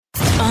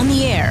on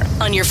the air,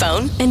 on your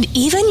phone, and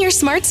even your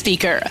smart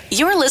speaker.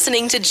 You're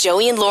listening to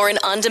Joey and Lauren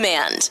On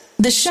Demand.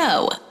 The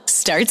show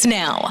starts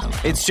now.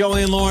 It's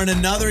Joey and Lauren.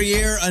 Another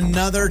year,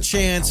 another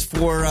chance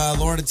for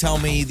Lauren to tell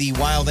me the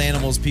wild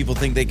animals people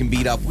think they can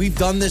beat up. We've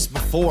done this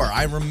before.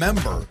 I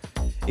remember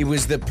it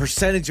was the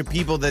percentage of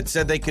people that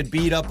said they could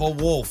beat up a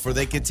wolf or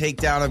they could take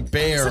down a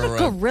bear. Is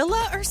it a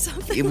gorilla or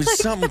something? It was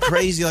something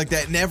crazy like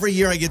that. And every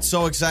year I get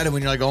so excited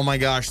when you're like, oh my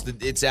gosh,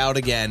 it's out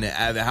again.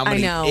 How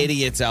many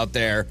idiots out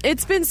there?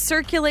 It's been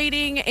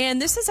circulating,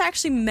 and this is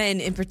actually men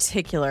in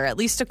particular, at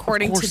least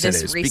according to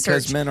this research.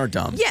 Because men are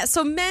dumb. Yeah,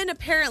 so men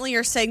apparently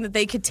are saying that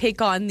they could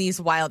take on these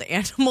wild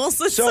animals.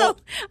 So I want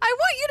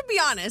you to be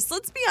honest.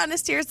 Let's be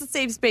honest here. It's a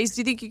safe space.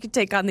 Do you think you could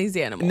take on these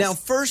animals? Now,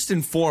 first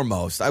and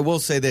foremost, I will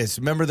say this.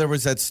 Remember there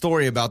was that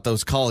story about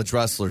those college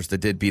wrestlers that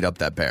did beat up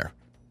that bear.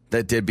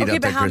 That did beat up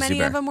that grizzly bear. Okay, but how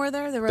many of them were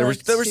there? There was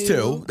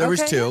two. There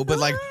was two. But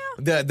like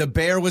the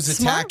bear was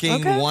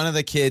attacking one of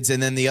the kids,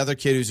 and then the other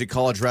kid who's a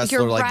college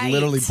wrestler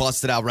literally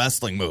busted out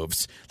wrestling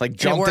moves. Like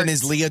jumped in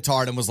his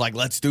leotard and was like,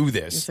 let's do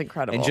this. It's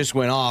incredible. And just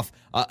went off.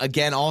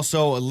 Again,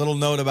 also a little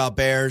note about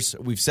bears.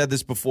 We've said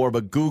this before,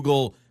 but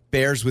Google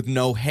bears with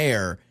no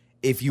hair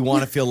if you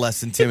want to feel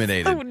less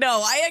intimidated. Oh,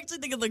 no. I actually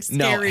think it looks scarier.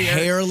 No,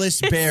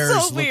 hairless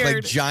bears look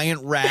like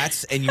giant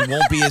rats, and you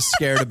won't be as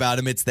scared about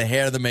them. It's the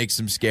hair that makes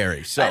them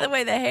scary. So, by the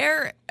way, the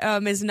hair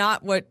is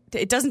not what...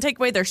 It doesn't take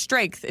away their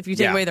strength if you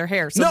take away their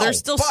hair. So they're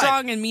still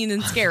strong and mean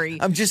and scary.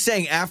 I'm just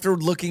saying, after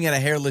looking at a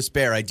hairless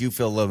bear, I do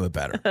feel a little bit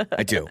better.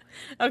 I do.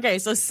 Okay,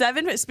 so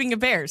speaking of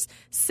bears,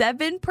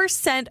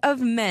 7%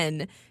 of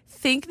men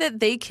think that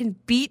they can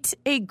beat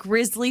a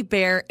grizzly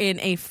bear in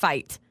a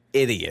fight.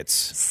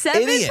 Idiots. 7%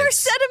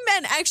 of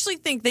men actually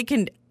think they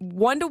can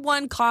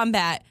one-to-one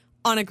combat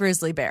on a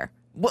grizzly bear.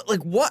 What?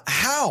 Like what?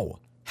 How?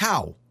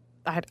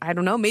 I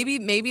don't know. Maybe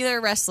they're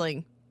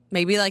wrestling.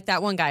 Maybe like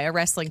that one guy, a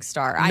wrestling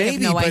star. I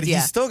have no idea. But he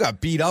still got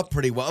beat up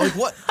pretty well. Like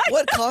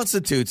what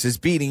constitutes as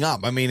beating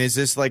up? I mean, is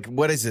this like,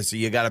 what is this?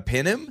 You got to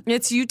pin him?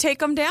 It's you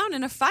take him down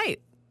in a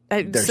fight.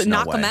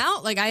 Knock them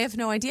out? Like, I have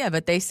no idea,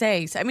 but they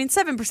say,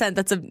 7%,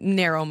 that's a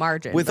narrow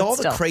margin. With all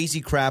the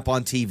crazy crap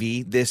on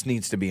TV, this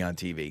needs to be on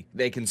TV.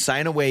 They can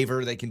sign a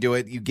waiver, they can do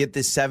it. You get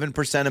this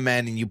 7% of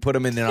men and you put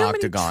them in an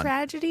octagon. How many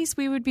tragedies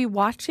we would be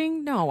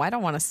watching? No, I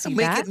don't want to see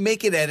that.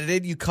 Make it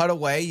edited, you cut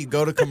away, you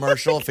go to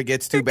commercial if it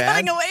gets too bad.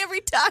 Cutting away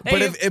every time.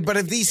 But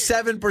if these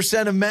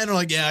 7% of men are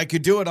like, yeah, I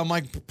could do it, I'm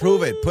like,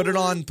 prove it. Put it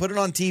on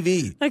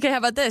TV. Okay, how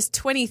about this?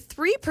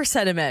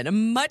 23% of men, a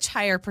much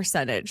higher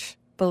percentage,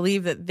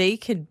 believe that they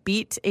could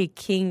beat a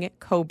king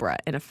cobra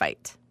in a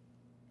fight.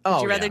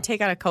 Would you rather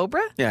take out a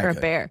cobra or a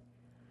bear?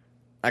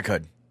 I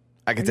could.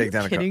 I could take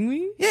down a cobra. Are you kidding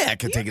me? Yeah, I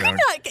could take it down.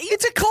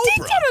 It's a cobra.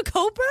 Take down a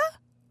cobra?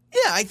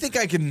 Yeah, I think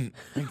I can.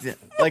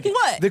 Like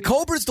what? The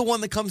cobra's the one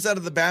that comes out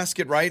of the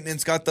basket, right? And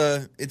it's got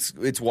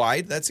it's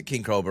wide. That's a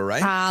king cobra,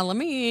 right? Let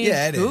me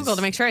Google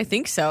to make sure. I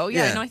think so.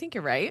 Yeah, no, I think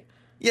you're right.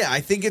 Yeah, I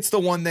think it's the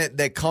one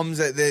that comes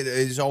that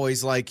is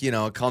always like,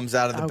 it comes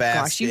out of the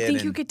basket. Gosh, you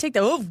think you could take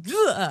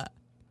that?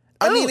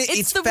 I mean,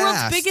 it's the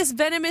fast. world's biggest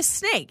venomous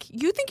snake.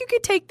 You think you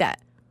could take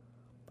that?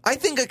 I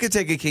think I could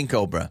take a king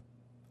cobra.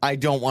 I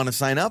don't want to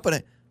sign up,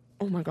 but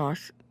oh my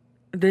gosh,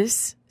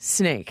 this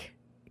snake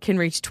can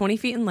reach 20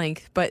 feet in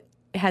length, but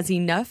has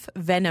enough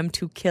venom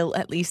to kill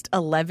at least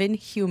 11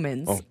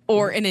 humans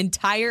or an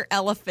entire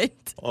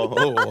elephant.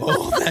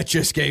 That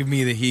just gave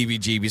me the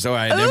heebie-jeebies. All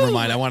right, never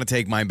mind. I want to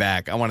take mine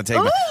back. I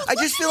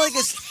just feel like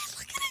it's.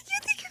 Look at it. You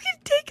think you can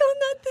take on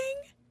that thing?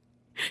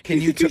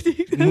 Can you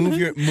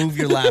move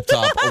your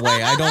laptop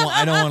away? I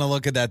don't want to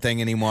look at that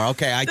thing anymore.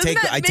 Okay, I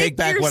take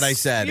back what I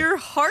said. Your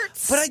heart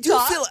But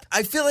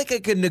I feel like I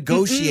could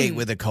negotiate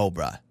with a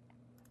cobra.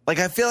 Like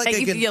I feel like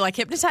I can. You like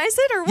hypnotize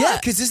it or what? Yeah,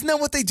 because isn't that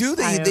what they do?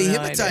 They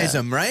hypnotize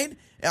them, right?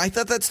 I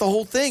thought that's the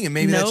whole thing, and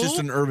maybe that's just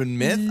an urban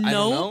myth. I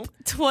don't know.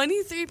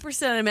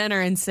 23% of men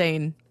are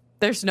insane.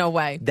 There's no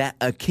way that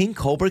a king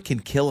cobra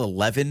can kill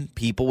 11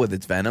 people with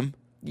its venom.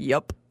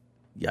 Yep.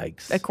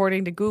 Yikes.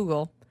 According to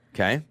Google.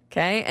 Okay.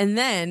 And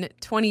then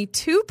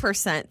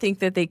 22% think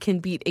that they can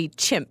beat a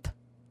chimp.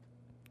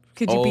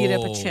 Could you beat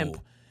up a chimp?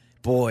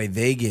 Boy,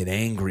 they get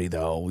angry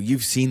though.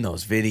 You've seen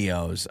those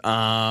videos.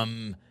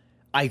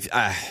 I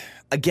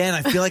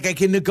feel like I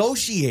can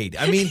negotiate.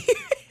 I mean,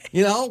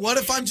 what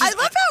if I'm just... I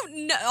love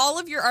how all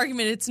of your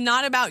argument, it's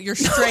not about your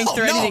strength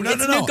or anything.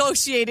 It's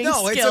negotiating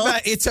skill.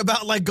 It's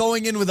about like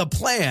going in with a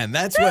plan.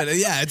 That's what,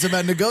 it's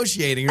about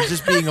negotiating or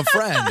just being a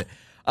friend.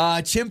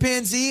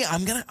 Chimpanzee,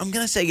 I'm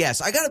gonna say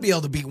yes. I gotta be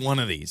able to beat one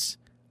of these.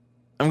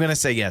 I'm gonna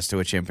say yes to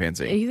a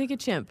chimpanzee. You think a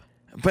chimp?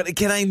 But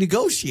can I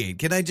negotiate?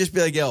 Can I just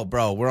be like, yo,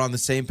 bro, we're on the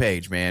same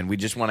page, man. We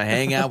just want to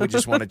hang out. We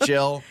just want to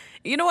chill.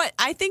 You know what?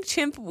 I think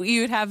chimp,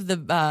 you'd have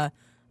the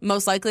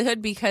most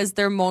likelihood because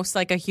they're most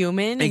like a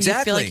human. And you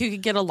feel like you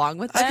could get along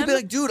with them. I could be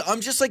like, dude,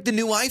 I'm just like the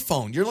new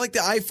iPhone. You're like the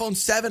iPhone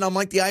 7. I'm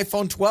like the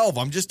iPhone 12.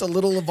 I'm just a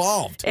little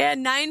evolved.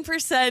 And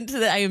 9%,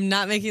 I am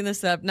not making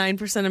this up,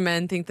 9% of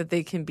men think that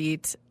they can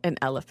beat an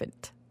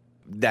elephant.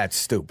 That's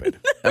stupid.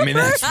 I mean,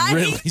 that's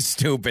really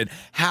stupid.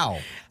 How?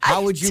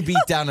 How would you beat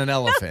down an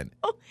elephant?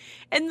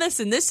 And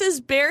listen, this is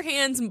bare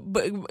hands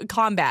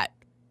combat.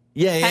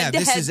 Yeah. Head-to-head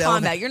This is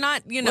combat. You're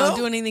not,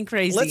 doing anything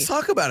crazy. Let's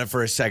talk about it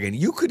for a second.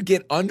 You could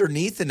get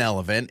underneath an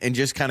elephant and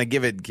just kind of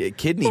give it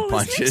kidney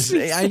punches.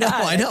 I know.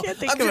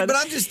 But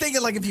I'm just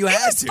thinking, like, if you had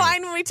to. It was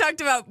fine when we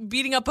talked about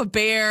beating up a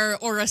bear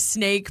or a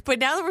snake, but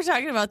now that we're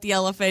talking about the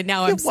elephant,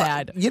 now I'm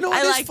sad. You know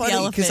what? I It's like funny the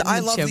elephant because I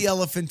love chimp. the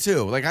elephant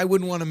too. Like, I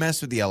wouldn't want to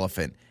mess with the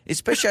elephant.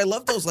 Especially, I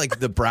love those, like,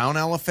 the brown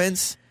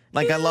elephants.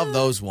 Like, I love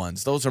those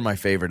ones. Those are my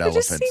favorite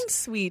elephants. They just seem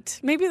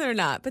sweet. Maybe they're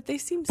not, but they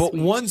seem But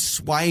sweet. one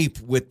swipe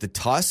with the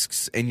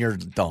tusks and you're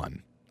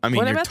done. I mean,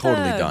 What you're about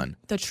totally done.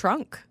 The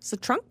trunk. Is the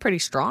trunk pretty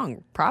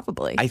strong?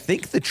 Probably. I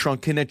think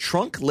can a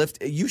trunk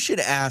lift? You should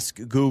ask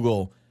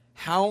Google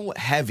how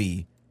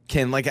heavy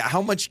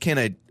how much can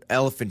an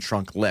elephant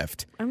trunk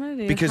lift? I'm gonna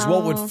do Because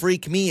what would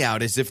freak me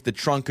out is if the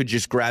trunk could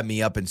just grab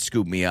me up and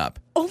scoop me up.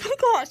 Oh my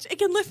gosh, it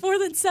can lift more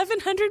than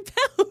 700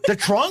 pounds. The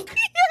trunk?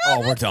 Yeah, Oh,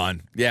 we're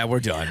done. Yeah, we're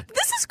done.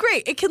 This is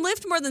great. It can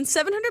lift more than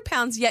 700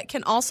 pounds, yet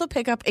can also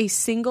pick up a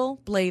single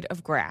blade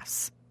of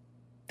grass.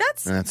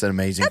 That's an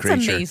amazing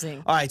creature.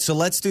 Amazing. All right, so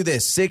let's do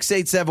this.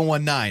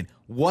 68719.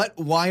 What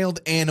wild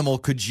animal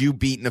could you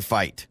beat in a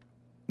fight?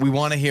 We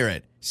want to hear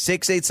it.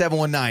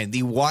 68719.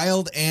 The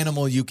wild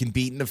animal you can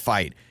beat in a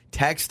fight.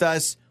 Text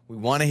us. We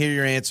want to hear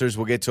your answers.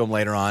 We'll get to them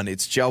later on.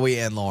 It's Joey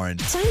and Lauren.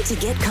 Time to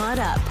get caught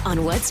up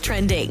on what's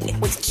trending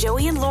with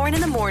Joey and Lauren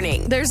in the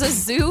morning. There's a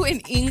zoo in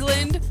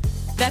England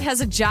that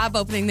has a job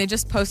opening. They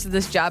just posted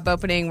this job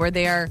opening where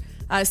they are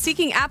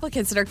seeking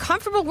applicants that are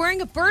comfortable wearing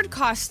a bird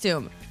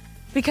costume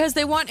because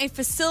they want a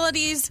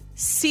facilities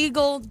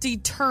seagull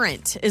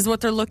deterrent is what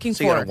they're looking So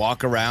for. you got to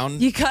walk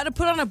around? You got to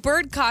put on a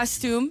bird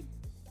costume,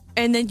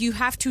 and then you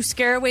have to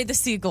scare away the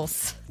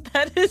seagulls.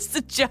 That is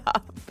the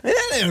job.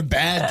 That ain't a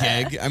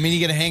bad gig. I mean, you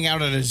get to hang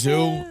out at a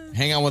zoo,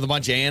 hang out with a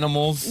bunch of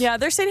animals. Yeah,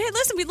 they're saying, hey,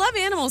 listen, we love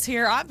animals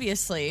here,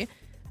 obviously.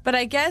 But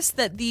I guess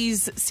that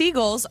these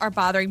seagulls are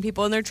bothering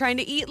people, and they're trying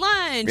to eat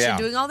lunch and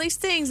doing all these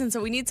things. And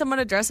so we need someone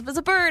to dress up as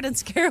a bird and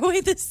scare away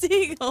the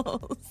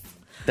seagulls.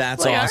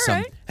 That's Like, awesome.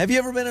 all right. Have you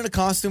ever been in a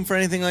costume for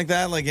anything like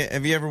that? Like,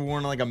 have you ever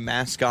worn like a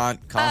mascot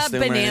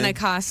costume? A or banana anything?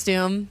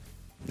 costume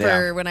for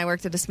Yeah. when I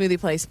worked at a smoothie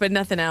place, but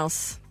nothing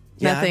else.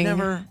 Yeah, Nothing.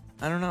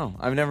 I don't know.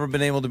 I've never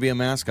been able to be a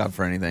mascot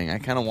for anything. I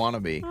kind of want to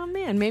be. Oh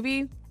man,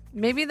 maybe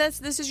this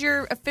is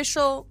your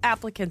official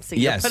applicancy.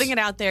 Yes. You're putting it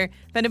out there.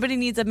 If anybody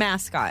needs a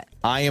mascot,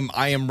 I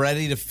am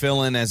ready to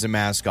fill in as a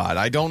mascot.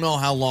 I don't know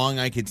how long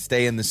I could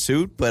stay in the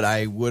suit, but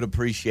I would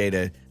appreciate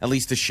at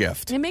least a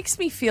shift. it makes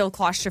me feel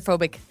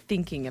claustrophobic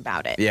thinking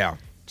about it. Yeah.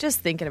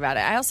 Just thinking about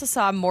it. I also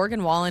saw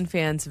Morgan Wallen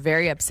fans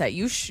very upset.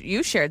 You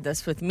shared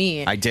this with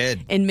me. I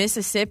did. In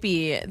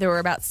Mississippi, there were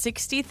about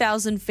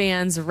 60,000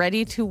 fans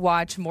ready to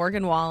watch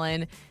Morgan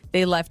Wallen.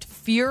 They left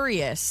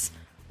furious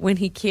when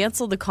he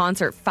canceled the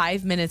concert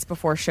 5 minutes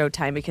before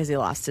showtime because he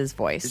lost his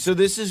voice. So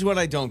this is what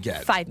I don't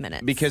get. 5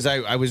 minutes. Because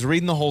I was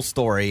reading the whole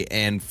story,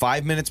 and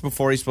 5 minutes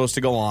before he's supposed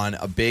to go on,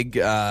 a big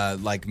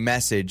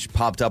message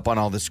popped up on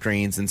all the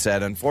screens and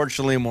said,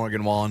 unfortunately,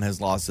 Morgan Wallen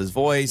has lost his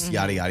voice,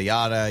 yada, yada,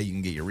 yada. You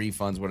can get your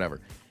refunds, whatever.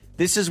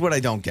 This is what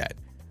I don't get.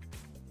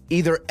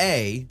 Either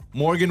A,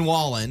 Morgan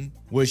Wallen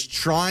was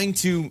waiting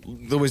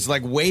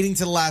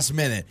to the last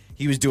minute.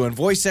 He was doing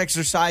voice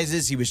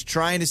exercises. He was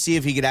trying to see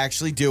if he could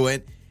actually do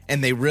it.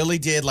 And they really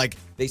did. Like,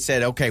 they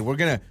said, okay,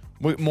 Morgan,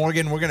 we're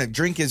going to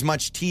drink as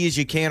much tea as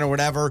you can or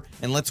whatever,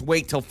 and let's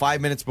wait till 5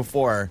 minutes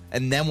before,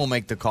 and then we'll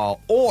make the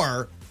call.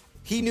 Or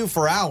he knew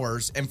for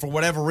hours, and for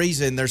whatever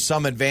reason, there's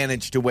some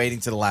advantage to waiting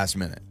to the last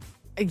minute.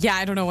 Yeah,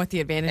 I don't know what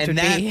the advantage And would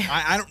that, be.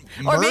 I don't.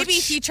 Or merch? maybe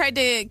he tried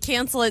to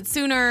cancel it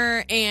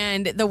sooner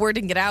and the word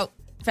didn't get out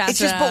fast It's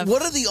just, enough. but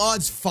what are the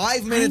odds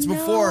 5 minutes know,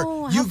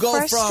 before you how go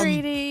from,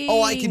 frustrating.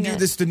 oh, I can do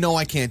this to no,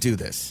 I can't do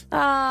this?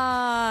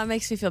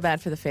 Makes me feel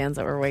bad for the fans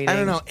that were waiting. I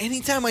don't know.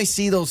 Anytime I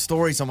see those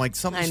stories, I'm like,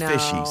 something's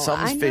fishy.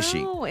 Something's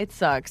fishy. know, it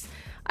sucks.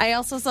 I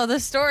also saw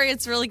this story.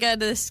 It's really good.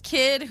 This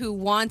kid who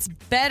wants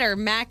better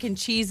mac and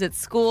cheese at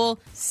school,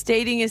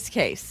 stating his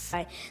case.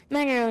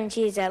 Macaroni and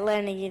cheese at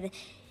Leonard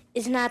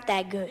is not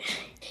that good.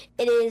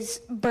 It is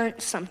burnt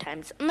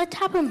sometimes. On the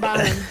top and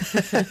bottom,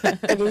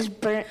 it is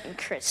burnt and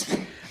crisp.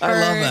 I love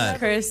Burnt, that.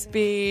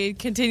 Crispy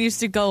continues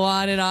to go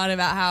on and on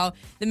about how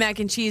the mac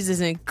and cheese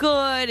isn't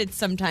good. It's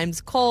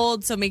sometimes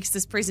cold, so makes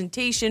this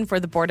presentation for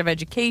the Board of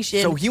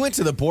Education. So he went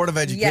to the Board of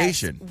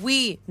Education. Yes,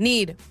 we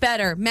need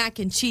better mac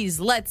and cheese.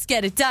 Let's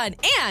get it done.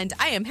 And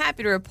I am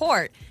happy to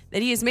report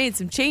that he has made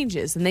some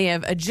changes and they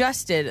have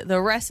adjusted the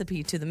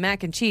recipe to the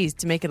mac and cheese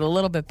to make it a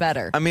little bit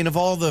better. I mean, of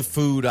all the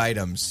food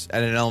items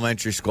at an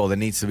elementary school that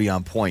needs to be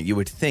on point, you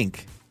would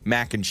think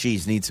mac and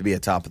cheese needs to be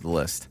at top of the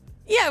list.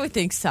 Yeah, I would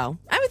think so.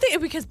 I would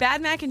think because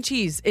bad mac and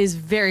cheese is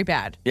very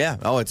bad. Yeah.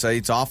 Oh, it's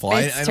awful.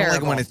 It's I don't like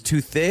it when terrible. it's too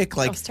thick.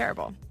 Like, It's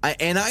terrible.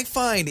 I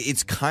find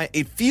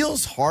it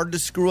feels hard to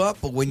screw up,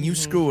 but when you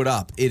screw it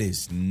up, it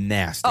is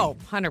nasty. Oh,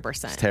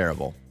 100%. It's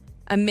terrible.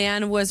 A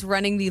man was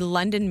running the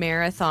London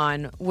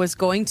Marathon, was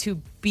going to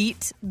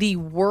beat the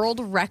world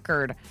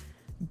record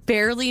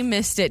barely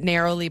missed it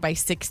narrowly by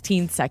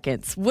 16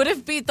 seconds. Would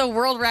have beat the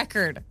world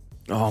record.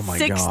 Oh my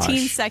gosh.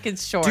 16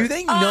 seconds short. Do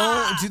they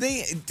know?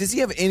 Does he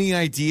have any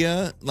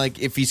idea, like,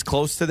 if he's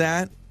close to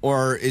that?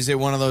 Or is it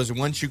one of those,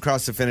 once you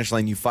cross the finish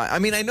line, you find? I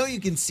mean, I know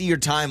you can see your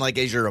time, like,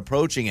 as you're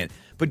approaching it.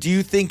 But do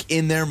you think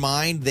in their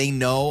mind they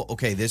know,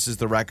 okay, this is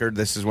the record,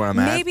 this is where I'm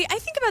at? Maybe. I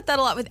think about that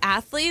a lot with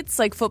athletes,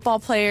 like football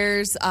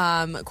players,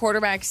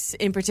 quarterbacks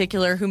in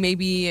particular, who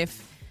maybe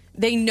if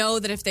they know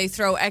that if they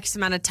throw X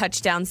amount of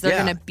touchdowns, they're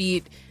going to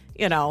beat,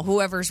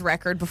 whoever's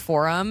record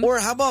before them. Or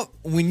how about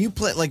when you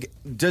play, like,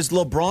 does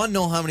LeBron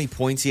know how many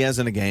points he has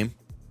in a game?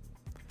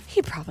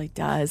 He probably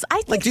does. I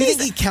think. Like, do you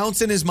think he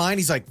counts in his mind?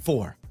 He's like,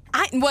 4.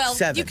 Well,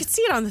 7. You could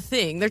see it on the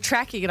thing. They're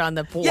tracking it on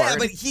the board. Yeah,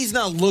 but he's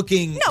not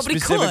looking but he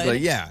specifically.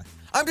 could. Yeah.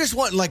 I'm just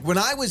wondering, like, when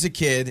I was a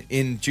kid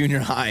in junior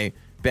high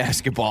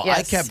basketball,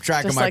 I kept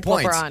track of my like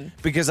points LeBron.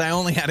 because I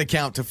only had to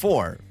count to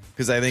 4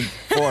 because I think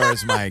 4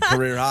 is my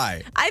career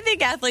high. I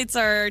think athletes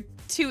are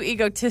too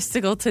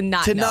egotistical to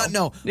not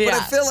know. Yeah. But I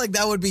feel like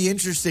that would be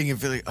interesting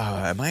if you're like,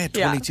 oh, am I at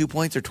 22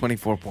 points or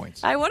 24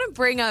 points? I want to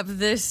bring up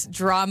this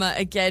drama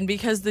again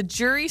because the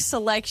jury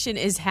selection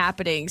is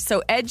happening.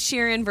 So Ed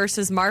Sheeran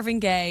versus Marvin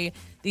Gaye.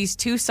 These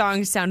two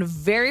songs sound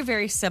very,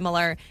 very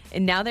similar,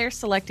 and now they're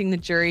selecting the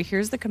jury.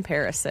 Here's the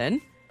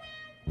comparison.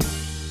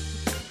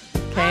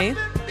 Okay,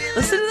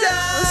 listen to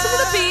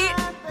the beat.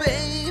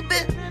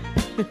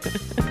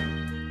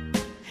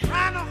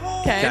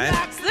 Okay,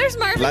 so there's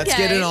Marvin Gaye. Let's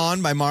Get It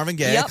On by Marvin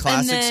Gaye, a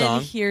classic and then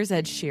song. Here's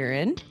Ed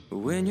Sheeran.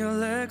 When your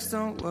legs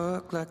don't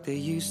work like they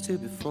used to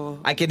before.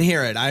 I can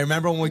hear it. I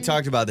remember when we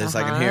talked about this.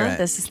 I can hear it.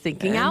 This is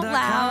Thinking Out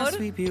Loud.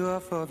 Sweep you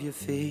off of your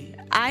feet.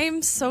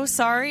 I'm so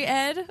sorry,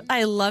 Ed.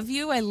 I love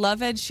you. I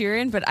love Ed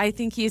Sheeran, but I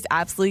think he's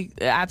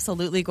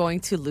absolutely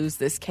going to lose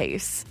this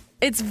case.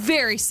 It's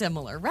very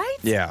similar, right?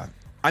 Yeah.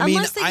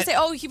 Unless they say,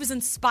 he was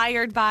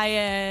inspired by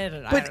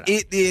it. But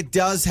it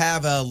does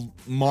have a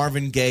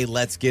Marvin Gaye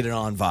Let's Get It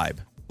On vibe.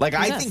 Like,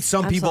 I think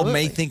some people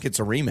may think it's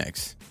a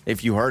remix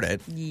if you heard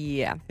it.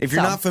 Yeah. If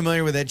you're not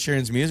familiar with Ed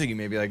Sheeran's music, you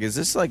may be like, is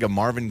this like a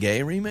Marvin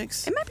Gaye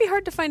remix? It might be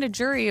hard to find a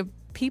jury of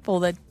people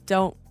that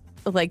don't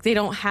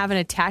have an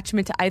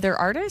attachment to either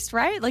artist,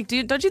 right? Like,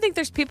 don't you think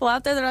there's people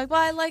out there that are like,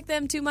 well, I like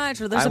them too much,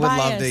 or there's a bias?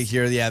 I would love to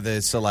hear,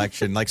 the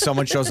selection. Like,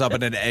 someone shows up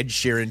in an Ed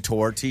Sheeran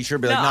tour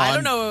t-shirt, be like, I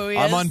don't know who he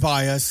is. I'm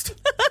unbiased.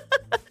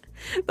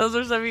 Those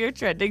are some of your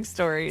trending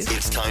stories.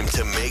 It's time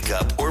to make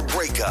up or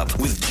break up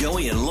with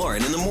Joey and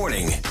Lauren in the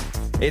morning.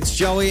 It's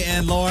Joey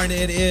and Lauren.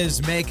 It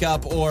is Make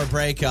Up or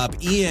Break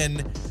Up.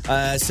 Ian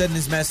said in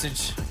his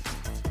message,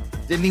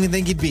 didn't even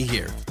think he'd be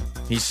here.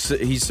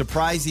 He's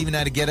surprised he even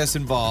had to get us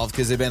involved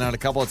because they've been out a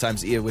couple of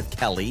times with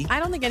Kelly.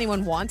 I don't think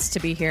anyone wants to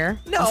be here.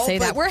 No, I'll say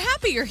that. We're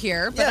happy you're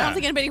here, but I don't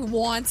think anybody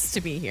wants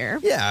to be here.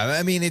 Yeah,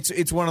 I mean,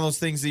 it's one of those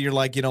things that you're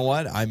like, you know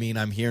what? I mean,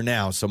 I'm here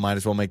now, so might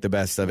as well make the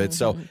best of it.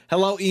 So,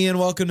 hello, Ian.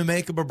 Welcome to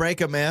Make Up or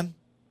Break Up, man.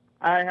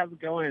 Hi, how's it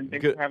going?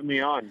 Thanks for having me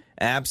on.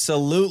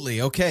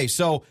 Absolutely. Okay,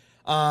 so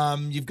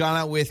you've gone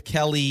out with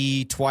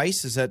Kelly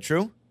twice. Is that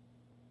true?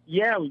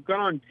 Yeah, we've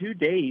gone on 2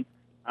 dates.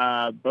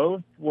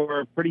 Both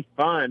were pretty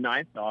fun,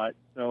 I thought.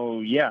 So,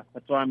 yeah,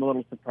 that's why I'm a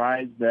little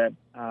surprised that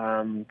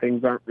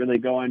things aren't really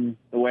going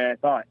the way I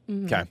thought.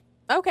 Okay.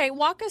 Okay,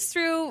 walk us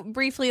through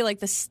briefly, like,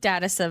 the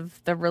status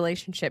of the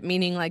relationship,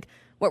 meaning, like,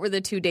 what were the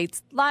 2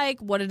 dates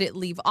like? What did it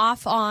leave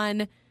off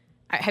on?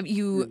 Have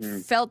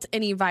you felt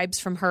any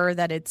vibes from her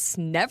that it's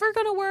never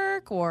going to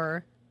work,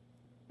 or?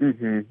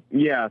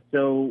 Yeah,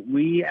 so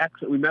we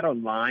met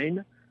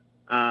online,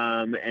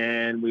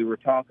 and we were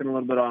talking a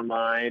little bit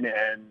online,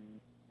 and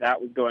that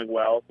was going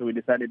well. So we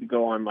decided to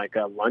go on like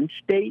a lunch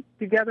date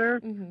together.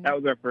 That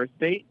was our first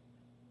date,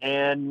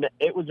 and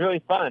it was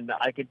really fun.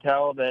 I could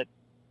tell that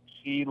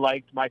she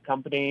liked my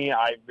company.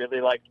 I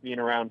really liked being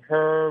around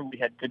her. We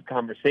had good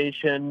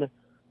conversation,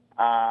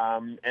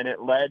 and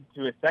it led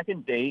to a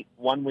second date.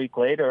 1 week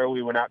later,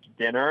 we went out to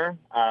dinner,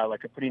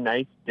 like a pretty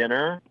nice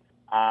dinner.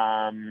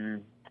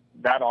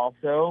 That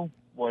also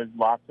was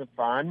lots of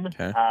fun.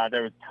 Okay.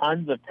 There was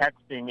tons of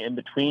texting in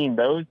between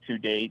those 2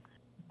 dates.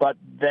 But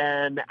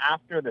then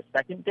after the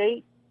second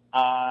date,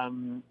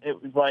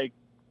 it was like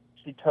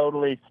she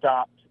totally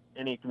stopped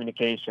any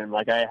communication.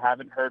 Like, I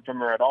haven't heard from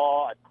her at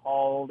all. I've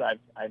called, I've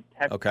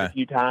texted a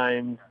few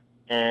times,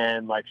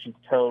 and like she's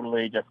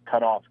totally just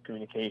cut off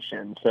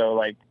communication. So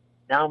like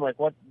now I'm like,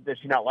 what? Does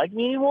she not like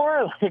me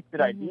anymore? Like,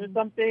 did I do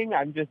something?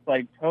 I'm just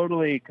like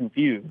totally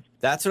confused.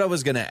 That's what I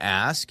was going to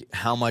ask.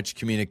 How much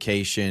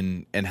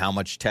communication and how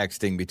much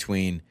texting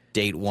between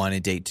date 1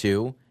 and date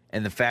 2?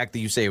 And the fact that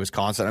you say it was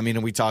constant, I mean,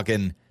 are we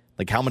talking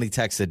like how many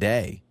texts a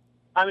day?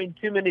 I mean,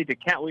 too many to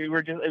count. It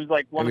was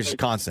like it was just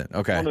constant.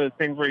 Okay. One of those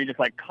things where you just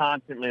like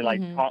constantly like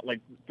talk,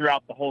 like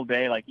throughout the whole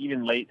day, like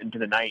even late into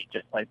the night,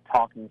 just like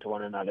talking to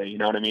one another. You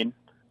know what I mean?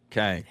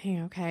 Okay.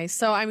 Okay.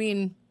 So, I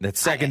mean, that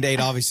second date,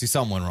 obviously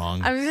someone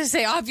wrong. I was going to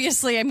say,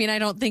 obviously, I mean, I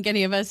don't think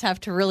any of us have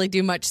to really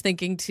do much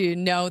thinking to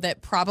know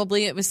that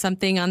probably it was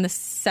something on the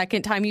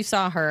second time you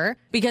saw her,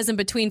 because in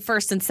between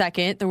first and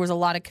second, there was a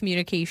lot of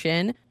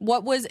communication.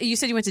 You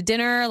said you went to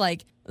dinner.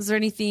 Like, was there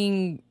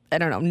anything I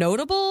don't know,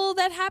 notable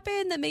that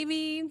happened that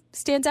maybe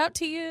stands out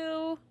to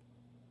you?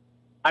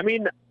 I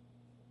mean,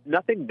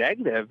 nothing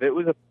negative. It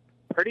was a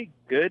pretty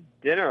good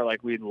dinner.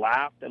 Like, we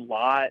laughed a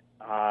lot.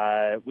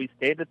 We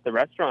stayed at the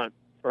restaurant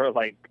for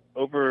like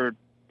over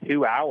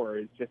 2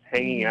 hours, just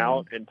hanging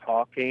out and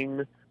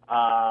talking.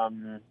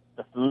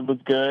 The food was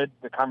good.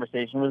 The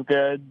conversation was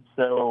good.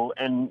 So,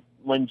 and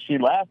when she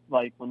left,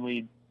 like when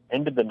we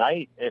ended the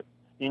night, it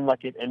seemed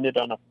like it ended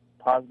on a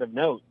positive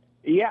note.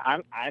 Yeah,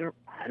 I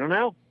don't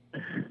know.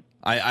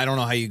 I don't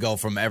know how you go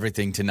from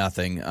everything to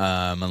nothing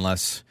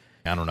unless,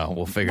 I don't know.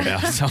 We'll figure it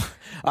out. So, all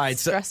right.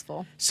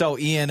 Stressful. So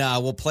Ian,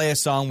 we'll play a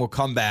song. We'll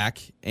come back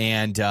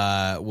and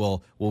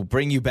we'll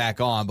bring you back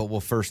on, but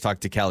we'll first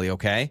talk to Kelly,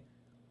 okay?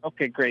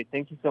 Okay, great.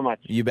 Thank you so much.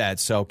 You bet.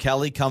 So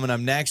Kelly coming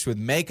up next with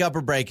Makeup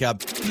or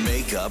Breakup.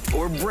 Makeup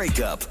or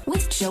breakup.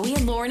 With Joey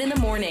and Lauren in the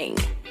morning.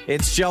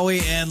 It's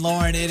Joey and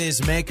Lauren. It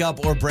is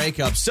Makeup or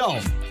Breakup. So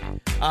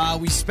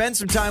we spent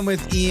some time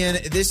with Ian.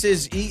 This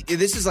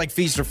is like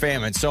feast or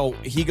famine. So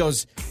he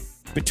goes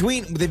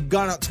they've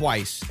gone out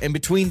twice, and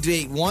between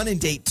date 1 and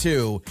date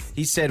 2,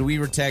 he said we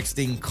were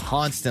texting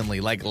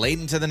constantly, like late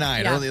into the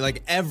night, early,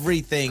 like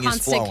everything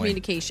is flowing. Constant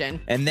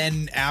communication. And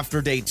then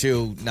after date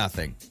 2,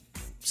 nothing.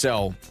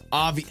 So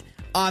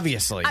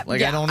obviously, I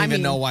don't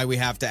even know why we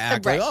have to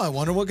act like, I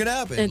wonder what could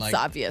happen. It's like,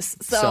 obvious.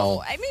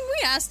 So, I mean,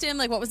 we asked him,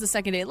 like, what was the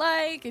second date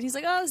like? And he's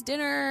like, it was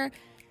dinner.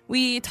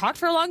 We talked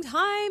for a long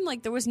time.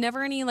 Like, there was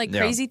never any,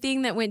 crazy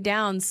thing that went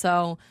down.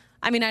 So,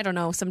 I mean, I don't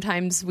know.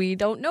 Sometimes we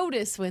don't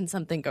notice when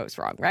something goes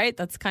wrong, right?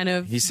 That's kind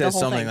of he says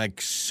something like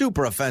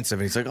super offensive.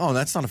 And he's like,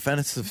 that's not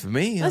offensive for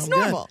me. That's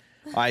normal.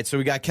 All right, so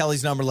we got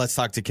Kelly's number. Let's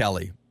talk to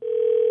Kelly.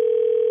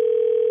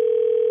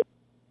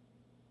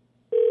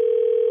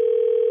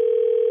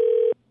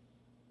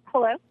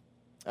 Hello?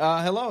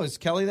 Hello, is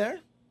Kelly there?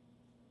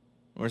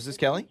 Or is this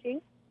Kelly?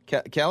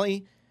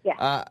 Kelly?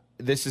 Yeah.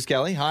 This is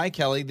Kelly. Hi,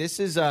 Kelly. This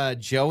is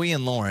Joey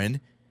and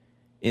Lauren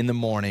in the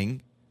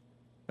morning,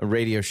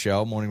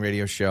 morning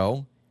radio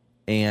show.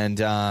 And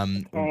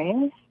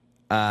Okay.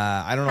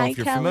 I don't know Hi, if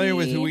you're familiar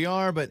with Kelly. who we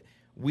are, but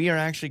we are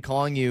actually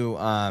calling you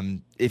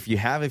if you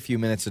have a few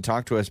minutes to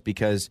talk to us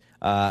because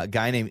a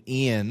guy named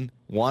Ian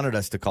wanted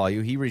us to call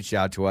you. He reached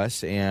out to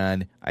us,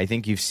 and I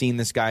think you've seen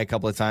this guy a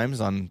couple of times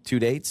on 2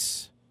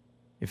 dates.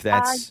 If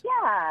that's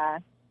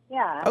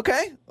Yeah.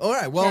 okay. All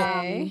right. Well,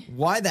 Okay.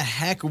 why the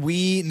heck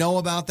we know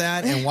about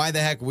that and why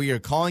the heck we are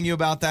calling you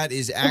about that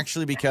is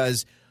actually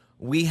because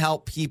we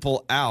help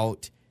people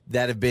out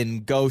that have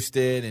been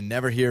ghosted and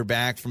never hear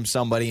back from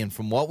somebody. And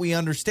from what we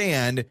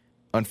understand,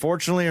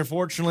 unfortunately or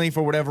fortunately,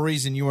 for whatever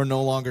reason, you are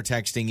no longer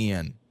texting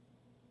Ian.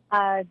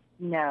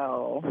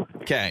 No.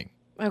 Okay.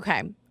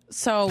 Okay.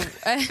 So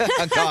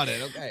Got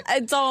it. Okay.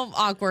 it's all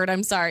awkward.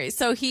 I'm sorry.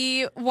 So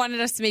he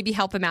wanted us to maybe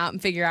help him out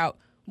and figure out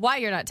why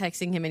you're not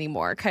texting him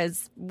anymore.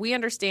 Because we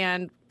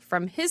understand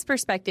from his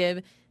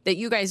perspective that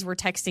you guys were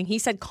texting, he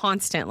said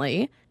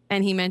constantly,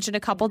 and he mentioned a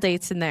couple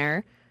dates in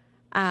there.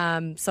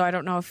 So I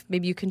don't know if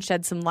maybe you can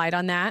shed some light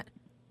on that.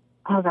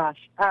 Oh, gosh.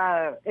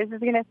 This is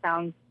going to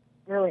sound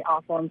really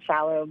awful and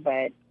shallow,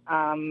 but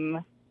I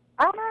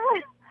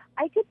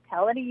could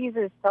tell that he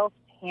uses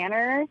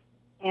self-tanner,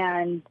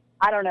 and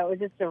I don't know, it was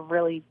just a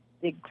really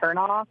big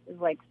turnoff. It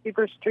was like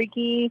super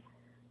streaky.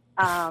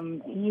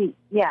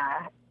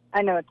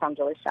 I know it sounds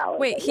really shallow.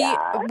 Wait,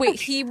 but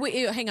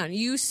hang on.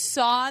 You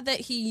saw that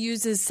he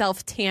uses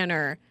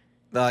self-tanner,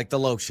 Like the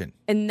lotion.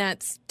 and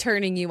that's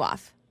turning you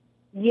off.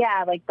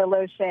 Yeah, like the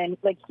lotion,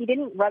 like he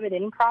didn't rub it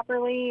in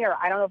properly, or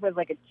I don't know if it was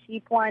like a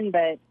cheap one,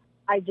 but it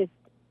was just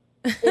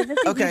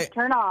a Okay. huge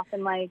turn off.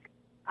 And like,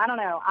 I don't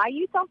know, I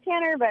use self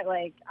tanner, but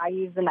like I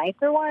use the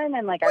nicer one,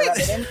 and like I rub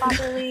it in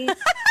properly.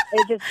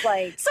 It just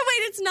like So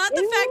wait, it's not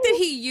the fact that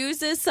he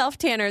uses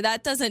self-tanner.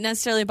 That doesn't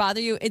necessarily bother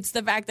you. It's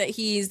the fact that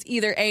he's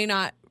either A,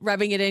 not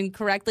rubbing it in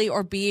correctly,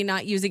 or B,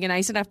 not using a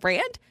nice enough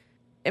brand?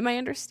 Am I I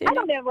understanding?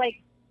 don't know,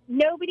 like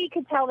nobody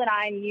could tell that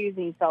I'm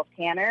using self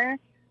tanner.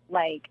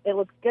 Like it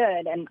looks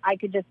good, and I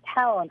could just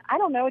tell. And I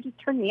don't know, it just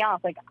turned me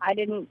off. Like I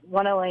didn't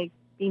want to like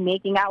be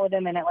making out with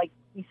him, and it like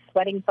he's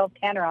sweating self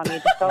tanner on me.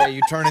 It just felt Yeah,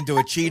 you turn into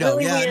a Cheeto.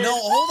 Really yeah, weird. no,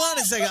 hold on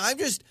a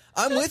second.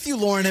 I'm with you,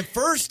 Lauren. At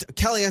first,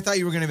 Kelly, I thought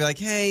you were going to be like,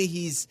 hey,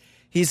 he's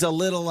a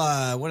little,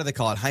 what do they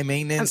call it? High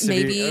maintenance?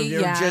 Maybe,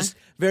 You're yeah. just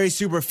very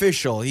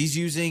superficial. He's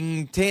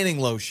using tanning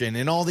lotion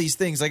and all these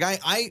things. Like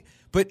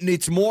but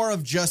it's more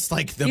of just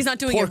like the He's not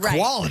doing poor it right.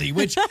 quality,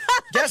 which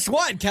guess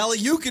what, Kelly?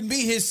 You can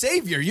be his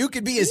savior. You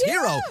can be his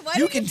hero. why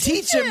You don't can you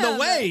teach teach him the him?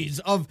 ways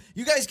of,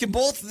 you guys can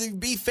both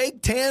be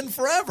fake tan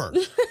forever.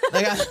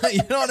 Like, you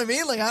know what I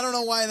mean? Like, I don't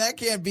know why that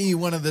can't be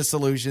one of the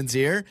solutions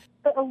here.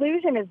 the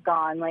illusion is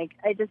gone. Like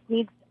I just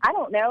need. I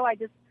don't know.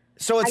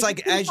 So it's I like,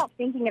 just can't stop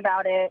thinking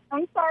about it.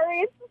 I'm sorry.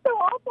 It's just so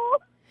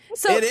awful.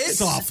 So, it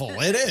is awful.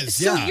 It is.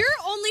 So Yeah. you're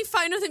only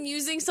fine with him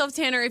using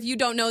self-tanner if you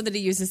don't know that he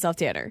uses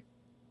self-tanner.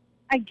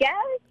 I guess.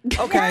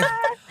 Okay. Yeah.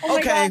 Oh my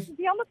Okay. gosh. Is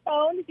he on the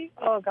phone?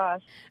 Oh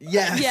gosh.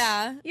 Yeah.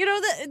 Yeah. You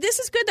know, this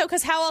is good, though,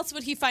 because how else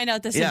would he find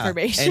out this Yeah.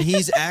 information? And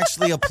he's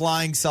actually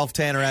applying self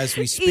tanner as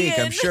we speak.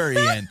 I'm Ian. sure,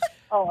 Ian.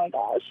 Oh my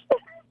gosh.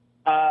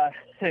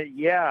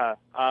 Yeah.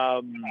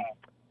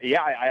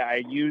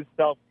 I use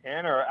self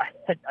tanner.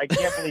 I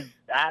can't believe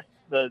that's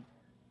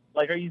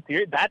are you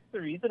serious? That's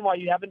the reason why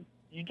you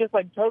just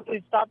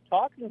totally stopped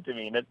talking to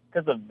me, and it's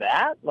because of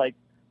that?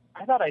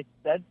 I thought I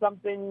said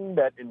something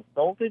that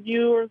insulted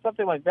you or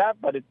something like that,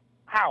 but it's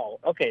how?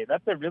 Okay,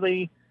 that's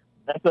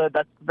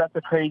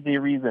a crazy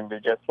reason to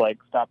just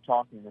stop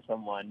talking to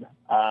someone.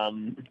 I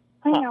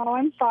know,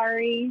 I'm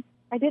sorry.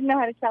 I didn't know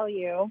how to tell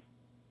you.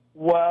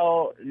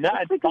 Well, no,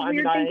 it's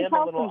fine.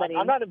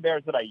 I'm not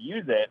embarrassed that I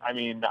use it. I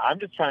mean, I'm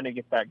just trying to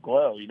get that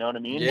glow. You know what I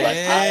mean?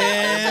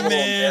 Yeah,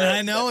 man,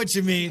 I know what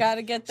you mean.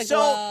 Gotta get the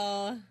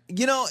glow.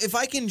 If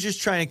I can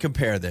just try and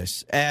compare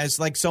this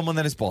as someone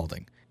that is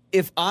balding.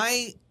 If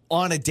I,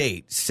 on a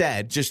date,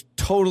 just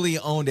totally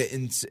owned it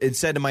and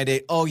said to my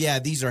date, oh, yeah,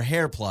 these are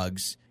hair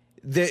plugs.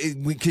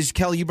 Because,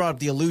 Kelly, you brought up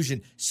the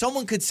illusion.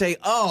 Someone could say,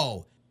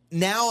 oh,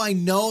 now I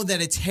know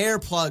that it's hair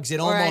plugs. It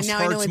almost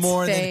hurts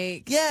more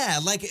fake.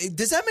 than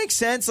does that make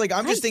sense?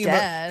 I'm just thinking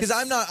about, because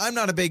I'm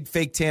not a big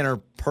fake tanner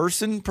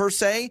person per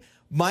se.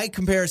 My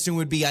comparison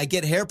would be I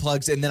get hair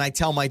plugs and then I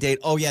tell my date,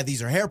 oh yeah,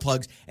 these are hair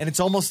plugs, and it's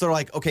almost they're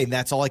like, okay,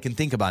 that's all I can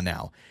think about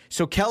now.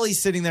 So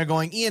Kelly's sitting there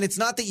going, Ian, it's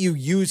not that you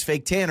use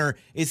fake tanner,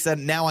 it's that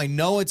now I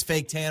know it's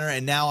fake tanner,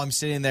 and now I'm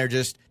sitting there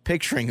just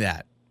picturing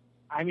that.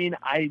 I mean,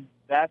 I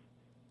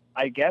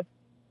guess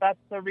that's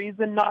the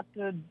reason not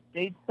to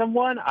date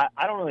someone.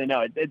 I don't really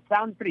know. It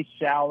sounds pretty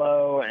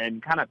shallow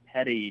and kind of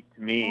petty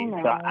to me.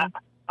 So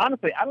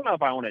honestly, I don't know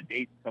if I want to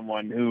date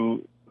someone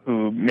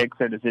who makes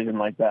a decision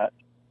like that.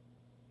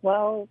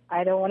 Well,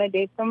 I don't want to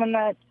date someone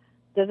that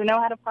doesn't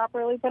know how to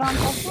properly put on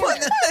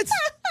self-care.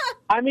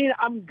 I mean,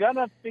 I'm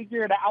gonna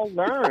figure it out. I'll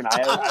learn.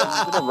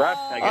 I'm in a rush,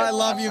 I guess. I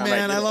love you,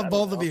 man. I love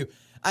both of you.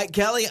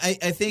 Kelly,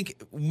 I think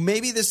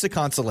maybe this is a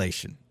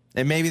consolation.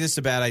 And maybe this is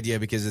a bad idea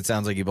because it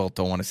sounds like you both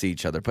don't want to see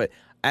each other. But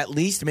at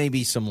least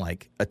maybe some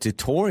a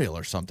tutorial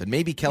or something.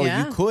 Maybe, Kelly,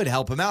 you could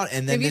help him out,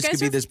 and then this could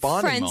be this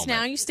bonding friends moment.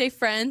 Now you stay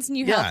friends and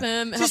you help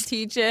him, help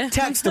teach you.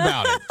 Text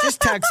about it.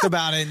 Just text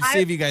about it and see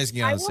if you guys can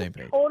get on the same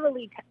page.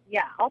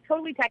 I'll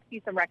totally text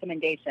you some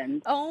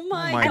recommendations. Oh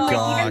my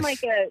gosh! gosh!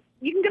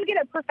 You can go get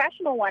a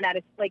professional one at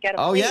a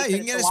Oh yeah, you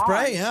can get a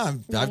spray. Yeah,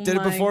 I've did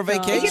it before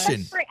vacation. You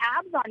get spray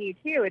abs on you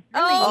too. It's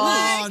really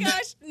my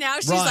gosh! Now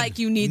she's like,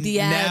 you need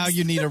the abs. Now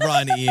you need to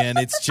run, Ian.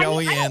 It's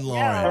Joey and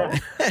Lauren.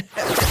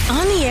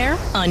 On the air,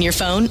 on your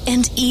phone,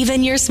 and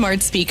even your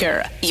smart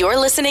speaker. You're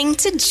listening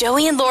to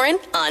Joey and Lauren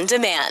on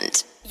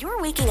demand.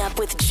 You're waking up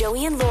with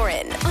Joey and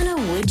Lauren on a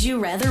Would You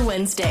Rather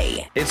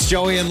Wednesday. It's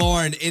Joey and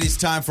Lauren. It is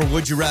time for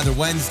Would You Rather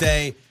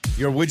Wednesday.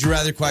 Your Would You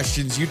Rather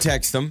questions, you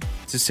text them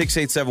to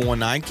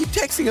 68719. Keep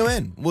texting them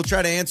in. We'll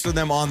try to answer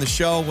them on the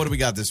show. What do we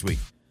got this week?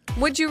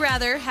 Would you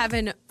rather have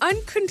an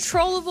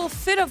uncontrollable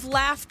fit of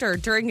laughter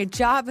during a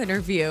job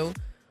interview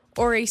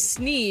or a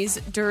sneeze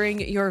during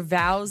your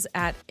vows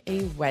at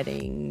a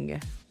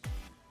wedding?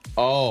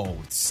 Oh,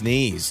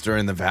 sneeze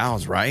during the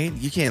vows, right?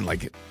 You can't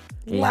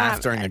laugh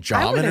during a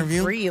job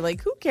interview. I would agree.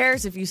 Who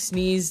cares if you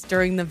sneeze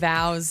during the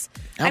vows?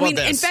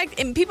 This? In fact,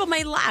 people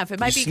may laugh. It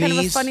might be kind of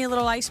a funny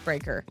little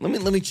icebreaker.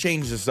 Let me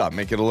change this up,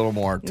 make it a little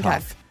more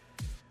tough.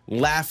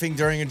 Laughing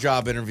during a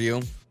job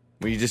interview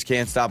where you just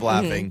can't stop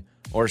laughing,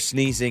 or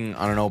sneezing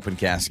on an open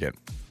casket.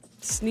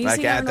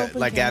 Sneezing on an open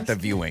casket? At the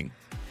viewing.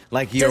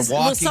 You're walking.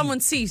 Well,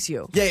 someone sees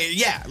you.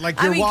 Yeah.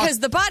 Because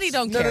the body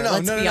don't care.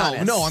 Let's be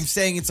honest. No, I'm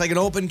saying it's like an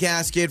open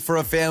casket for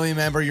a family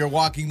member. You're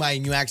walking by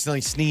and you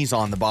accidentally sneeze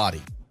on the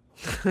body.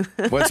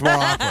 What's more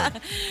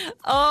awkward?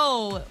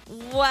 Oh,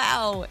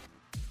 wow.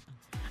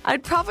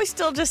 I'd probably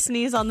still just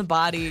sneeze on the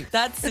body.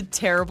 That's a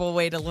terrible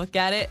way to look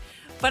at it.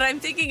 But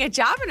I'm thinking a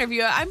job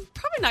interview, I'm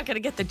probably not going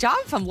to get the job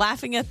if I'm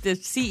laughing at the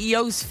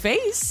CEO's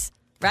face,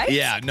 right?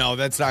 Yeah, no,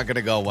 that's not going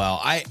to go well.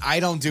 I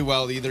don't do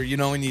well either. You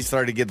know when you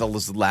start to get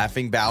those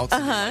laughing bouts?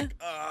 Uh-huh.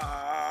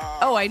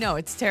 Oh, I know.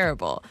 It's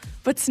terrible.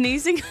 But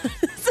sneezing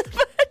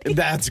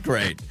that's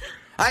great.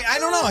 I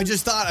don't know. I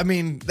just thought,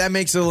 that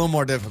makes it a little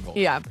more difficult.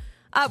 Yeah.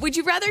 Would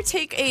you rather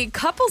take a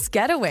couple's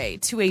getaway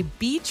to a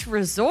beach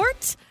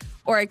resort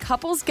or a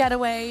couple's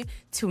getaway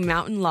to a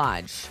mountain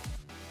lodge?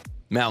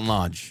 Mountain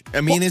lodge.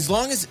 As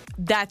long as...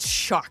 That's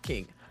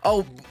shocking.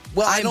 Oh,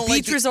 well, I don't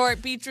beach resort.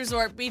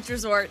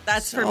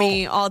 That's for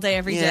me all day,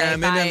 every day. Yeah,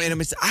 maybe I made a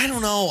mistake. I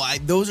don't know.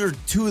 Those are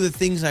two of the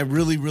things I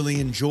really, really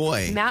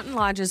enjoy. Mountain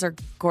lodges are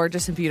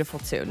gorgeous and beautiful,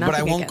 too. But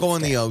I won't go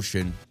in the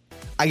ocean.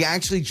 I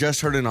actually just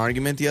heard an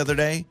argument the other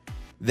day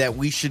that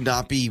we should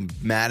not be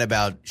mad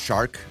about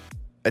shark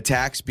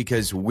attacks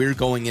because we're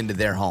going into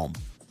their home.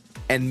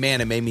 And man,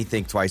 it made me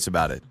think twice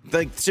about it.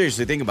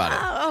 Seriously, think about it.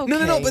 Oh,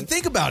 okay. No, but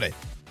think about it.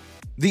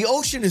 The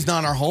ocean is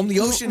not our home. The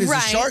ocean is the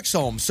shark's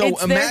home. So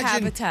it's imagine their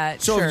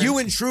habitat. So if you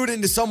intrude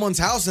into someone's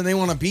house and they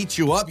want to beat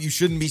you up, you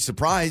shouldn't be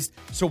surprised.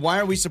 So why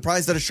are we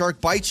surprised that a shark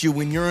bites you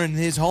when you're in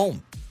his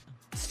home?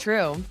 It's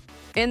true.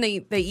 And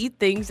they eat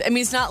things.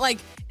 It's not like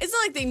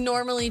they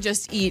normally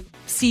just eat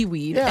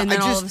seaweed and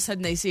then all of a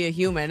sudden they see a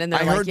human and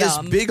they're I heard this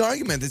big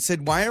argument that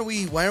said, why are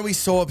we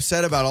so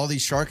upset about all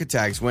these shark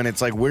attacks when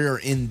it's like we're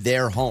in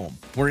their home,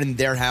 we're in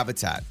their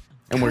habitat,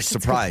 and we're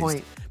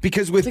surprised.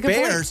 Because with That's a good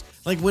point. bears,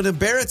 like when a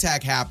bear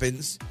attack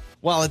happens,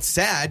 while it's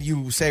sad,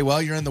 you say,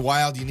 well, you're in the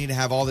wild, you need to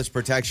have all this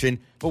protection.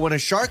 But when a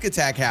shark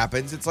attack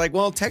happens, it's like,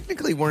 well,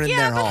 technically we're in Yeah,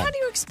 their but home. how do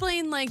you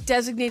explain like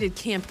designated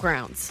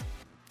campgrounds?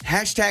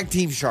 Hashtag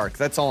Team Shark.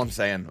 That's all I'm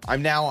saying.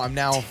 I'm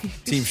now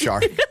Team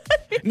Shark.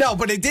 No,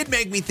 but it did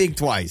make me think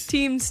twice.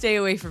 Team stay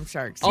away from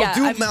sharks. I'll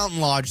do I'm- Mountain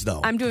Lodge,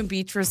 though. I'm doing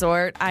beach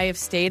resort. I have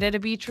stayed at a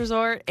beach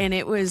resort, and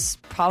it was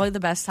probably the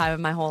best time of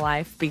my whole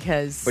life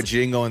because But you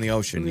didn't go in the it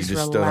ocean. You was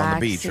just stood on the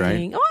beach, right?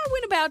 relaxing. Oh, I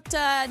went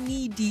about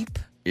knee deep.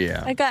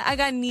 Yeah. I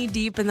got knee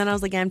deep, and then I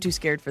was like, I'm too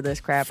scared for this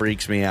crap.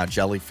 Freaks me out.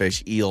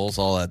 Jellyfish, eels,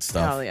 all that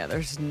stuff. Oh yeah,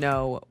 there's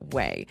no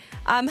way.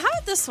 How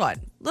about this one?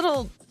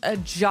 Little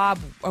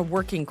a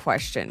working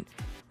question.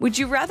 Would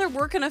you rather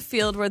work in a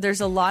field where there's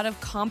a lot of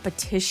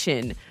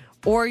competition,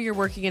 or you're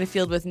working in a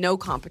field with no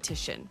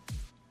competition?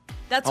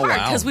 That's Oh, hard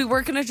wow. because we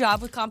work in a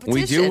job with competition.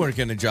 We do work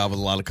in a job with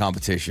a lot of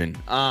competition.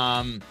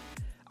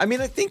 I mean,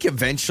 I think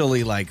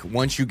eventually, like,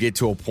 once you get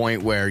to a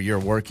point where you're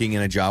working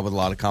in a job with a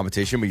lot of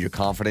competition, but you're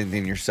confident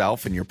in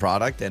yourself and your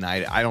product, and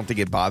I don't think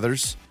it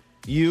bothers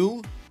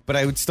you, but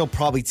I would still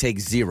probably take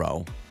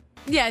 0.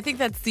 Yeah, I think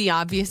that's the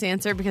obvious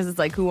answer because it's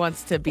like, who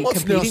wants to be Well,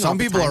 competing? no, some all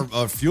the people time?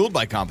 are fueled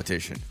by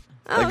competition.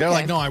 Like, they're okay.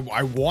 like, no,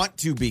 I want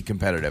to be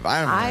competitive.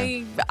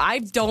 I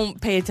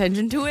don't pay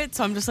attention to it,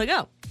 so I'm just like,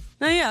 oh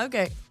yeah,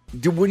 okay.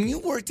 When you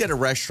worked at a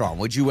restaurant,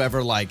 would you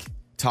ever, like,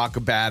 talk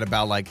bad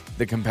about, like,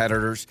 the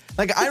competitors?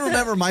 Like, I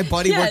remember my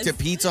buddy Yes. worked at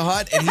Pizza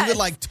Hut, and he would,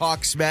 like,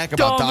 talk smack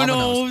about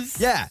Domino's.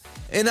 Yeah.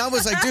 And I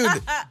was like,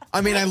 dude,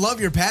 I mean, I love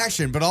your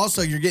passion, but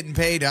also you're getting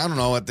paid, I don't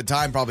know, at the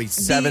time, probably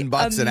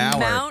 $7 an hour.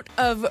 The amount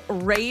of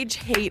rage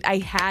hate I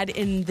had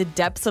in the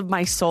depths of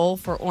my soul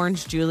for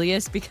Orange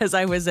Julius because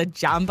I was a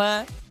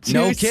Jamba Juice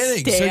No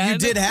kidding. So you stan.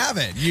 did have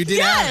it. You did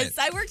have Yes, it.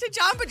 I worked at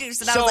Jamba Juice,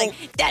 and I So, was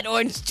like, that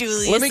Orange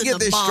Julius. Let me in get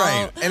the this mall.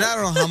 straight. And I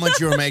don't know how much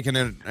you were making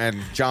at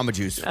Jamba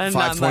Juice. Not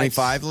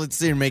 $5.25. Let's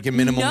say you're making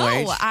minimum No,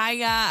 wage.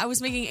 I was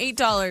making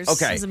 $8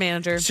 Okay. as a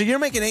manager. So you're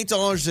making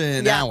 $8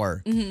 an Yeah.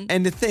 hour.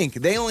 And to think,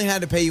 they only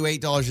had to pay you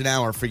 $8 an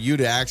hour for you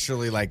to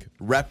actually, like,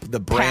 rep the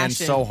brand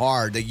Passion. so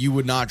hard that you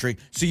would not drink.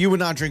 So you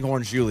would not drink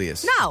Orange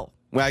Julius. No,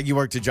 Well, you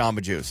worked at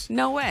Jamba Juice.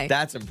 no way.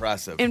 That's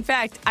impressive. In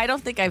fact, I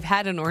don't think I've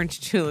had an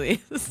Orange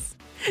Julius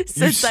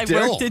since I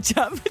still? worked at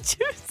Jamba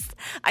Juice.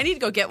 I need to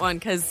go get one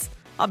because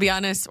I'll be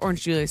honest,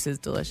 Orange Julius is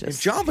delicious.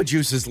 If Jamba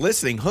Juice is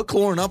listening, hook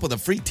Lauren up with a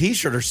free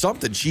T-shirt or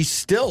something. She's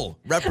still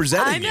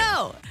representing I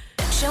know.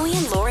 Joey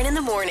and Lauren in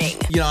the morning.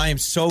 You know, I am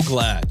so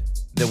glad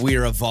that we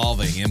are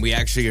evolving and we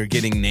actually are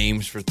getting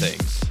names for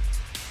things.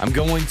 I'm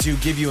going to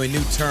give you a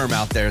new term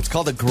out there. It's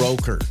called a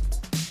groker.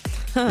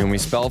 Can we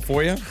spell it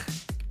for you?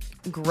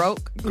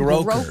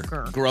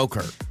 Groker.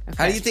 Groker.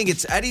 How do you think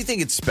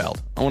it's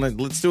spelled?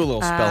 Let's do a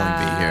little spelling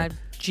bee here.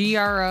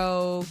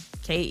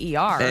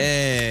 Groker.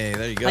 Hey,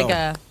 there you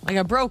go. Like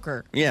a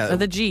broker. Yeah.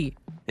 With a G.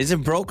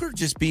 Isn't broker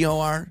just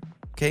BORKER?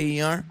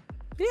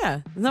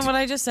 Yeah. Isn't that what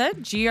I just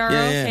said?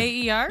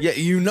 GROKER? Yeah,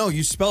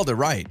 you spelled it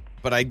right,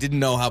 but I didn't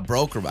know how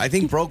broker. I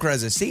think broker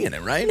has a C in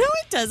it, right? No,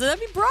 it doesn't.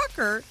 That'd be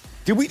broker.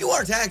 Did we do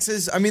our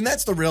taxes? I mean,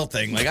 that's the real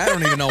thing. Like, I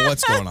don't even know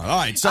what's going on. All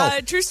right, so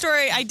True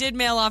story. I did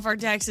mail off our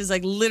taxes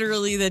like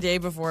literally the day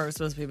before it was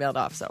supposed to be mailed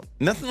off. So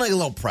nothing like a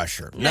little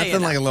pressure. Yeah,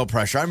 Nothing like a little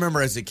pressure. I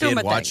remember as a Doing kid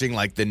my thing. watching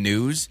like the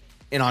news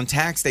and on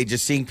tax day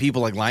just seeing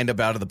people like lined up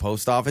out of the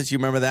post office. You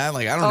remember that?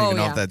 Like, I don't even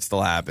know yeah. if that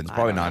still happens.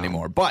 Probably not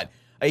anymore. But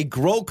a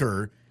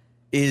groker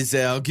is,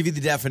 I'll give you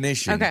the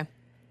definition. Okay.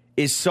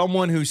 Is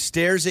someone who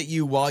stares at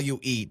you while you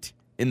eat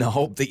in the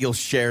hope that you'll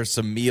share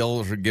some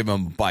meals or give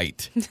them a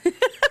bite.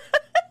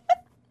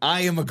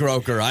 I am a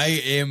groker. I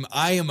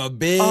am a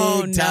big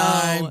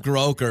time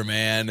groker,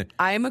 man.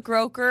 I'm a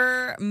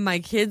groker. My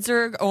kids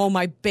are. Oh,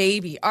 my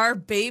baby. Our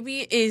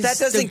baby is That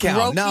doesn't the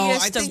count. No, I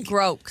grokiest think of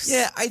grokes.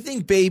 Yeah, I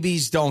think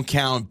babies don't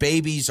count.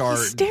 Babies are.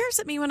 He stares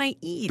at me when I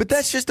eat. But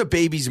that's just a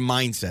baby's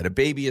mindset. A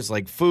baby is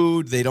like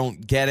food. They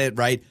don't get it,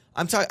 right?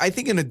 I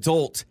think an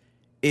adult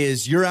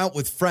is you're out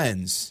with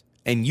friends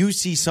and you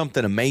see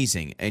something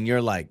amazing and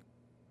you're like,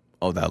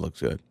 oh, that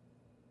looks good.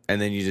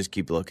 And then you just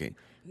keep looking.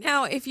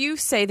 Now, if you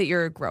say that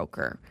you're a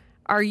groker,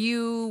 are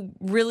you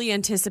really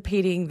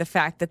anticipating the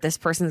fact that this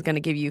person is going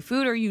to give you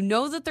food, or you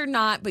know that they're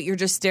not, but you're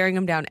just staring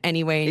them down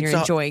anyway and you're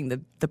enjoying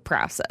the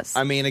process?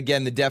 I mean,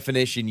 again, the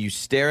definition, you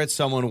stare at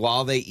someone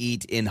while they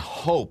eat in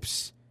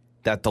hopes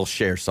that they'll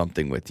share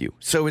something with you.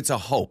 So it's a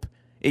hope.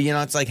 You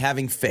know, it's like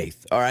having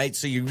faith, all right?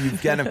 So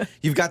you've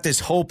got this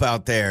hope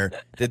out there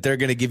that they're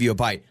going to give you a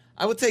bite.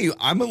 I will tell you,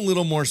 I'm a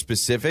little more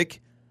specific.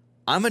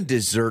 I'm a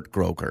dessert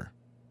groker.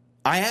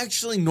 I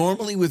actually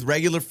normally with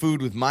regular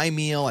food, with my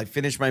meal, I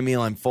finish my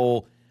meal, I'm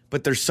full.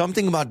 But there's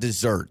something about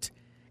dessert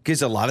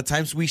because a lot of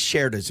times we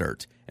share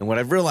dessert. And what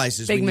I've realized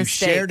is Big when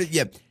mistake. you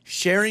share it,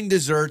 sharing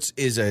desserts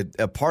is a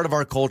part of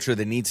our culture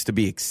that needs to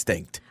be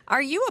extinct.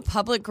 Are you a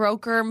public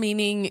groker,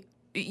 meaning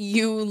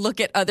you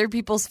look at other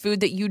people's food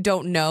that you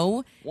don't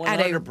know at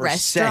a 100%.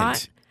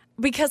 restaurant?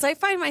 Because I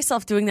find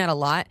myself doing that a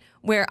lot,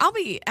 where I'll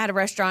be at a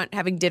restaurant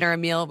having dinner, a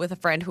meal with a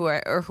friend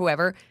or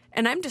whoever,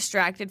 and I'm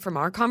distracted from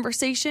our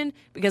conversation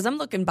because I'm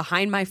looking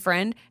behind my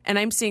friend and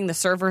I'm seeing the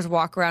servers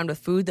walk around with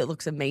food that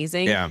looks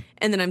amazing. Yeah.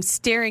 And then I'm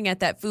staring at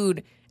that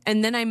food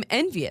and then I'm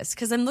envious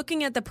because I'm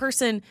looking at the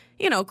person,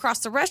 across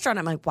the restaurant.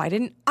 I'm like, why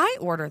didn't I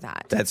order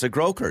that? That's a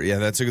Groker. Yeah,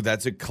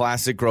 that's a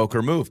classic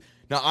Groker move.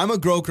 Now, I'm a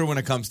Groker when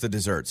it comes to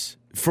desserts.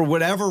 For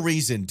whatever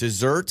reason,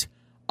 dessert,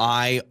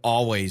 I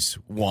always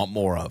want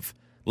more of.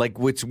 Like,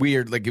 what's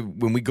weird, like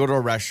when we go to a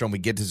restaurant, we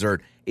get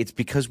dessert, it's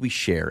because we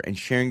share, and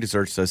sharing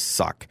desserts does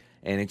suck.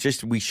 And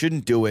we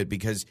shouldn't do it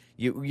because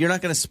you're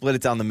not going to split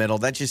it down the middle.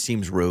 That just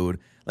seems rude.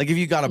 Like, if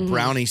you got a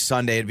brownie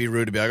sundae, it'd be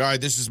rude to be like, all right,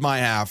 this is my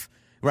half.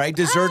 Right?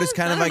 Dessert is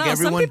kind of like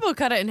everyone. Some people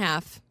cut it in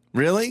half.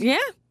 Really? Yeah.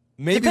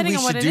 Maybe Depending we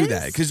on what should it do is.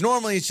 that. Because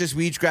normally it's just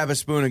we each grab a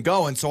spoon and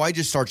go. And so I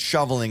just start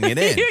shoveling it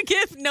in. You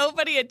give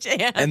nobody a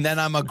chance. And then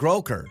I'm a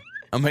Groker.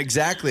 I'm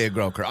exactly a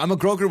Groker. I'm a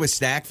Groker with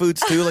snack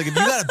foods, too. Like, if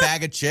you got a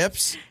bag of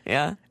chips,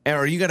 Yeah.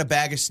 or you got a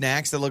bag of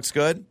snacks that looks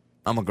good,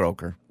 I'm a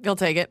Groker. You'll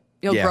take it.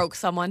 You'll Yeah. broke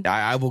someone.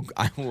 I will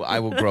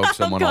Groke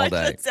someone Oh, all God,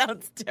 day. That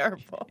sounds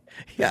terrible.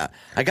 Yeah.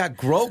 I got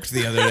Groked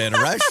the other day at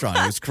a restaurant.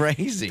 It was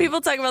crazy.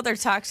 People talk about their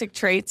toxic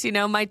traits.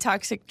 My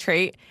toxic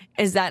trait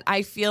is that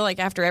I feel like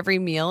after every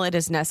meal it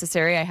is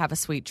necessary I have a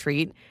sweet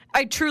treat.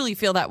 I truly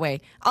feel that way.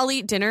 I'll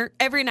eat dinner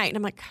every night and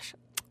I'm like, gosh,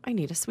 I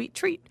need a sweet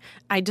treat.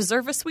 I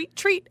deserve a sweet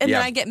treat. And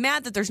then I get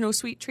mad that there's no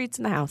sweet treats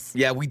in the house.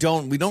 Yeah, we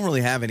don't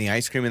really have any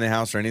ice cream in the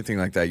house or anything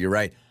like that. You're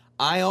right.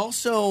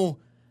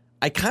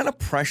 I kind of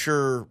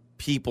pressure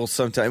people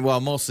sometimes, well,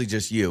 mostly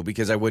just you,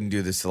 because I wouldn't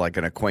do this to like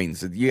an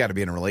acquaintance. You got to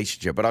be in a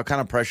relationship, but I'll kind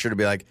of pressure to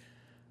be like,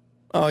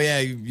 oh yeah,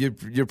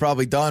 you're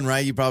probably done,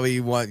 right? You probably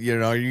want,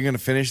 are you going to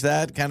finish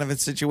that kind of a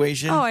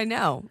situation? Oh, I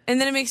know. And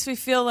then it makes me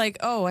feel like,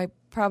 oh, I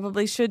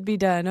probably should be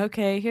done.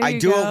 Okay, here I you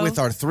do go. it with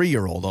our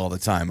 3-year-old all the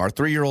time. Our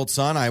 3-year-old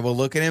son, I will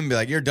look at him and be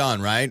like, you're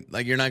done, right?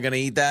 Like, you're not going to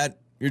eat that?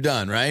 You're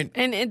done, right?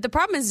 And the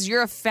problem is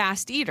you're a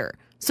fast eater.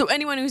 So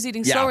anyone who's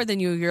eating slower than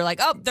you, you're like,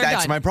 oh, they're done.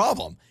 That's my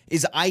problem,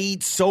 is I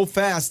eat so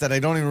fast that I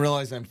don't even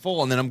realize I'm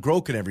full, and then I'm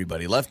groking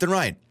everybody left and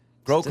right.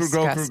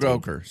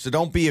 Groker. So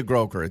don't be a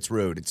Groker. It's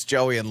rude. It's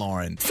Joey and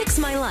Lauren. Fix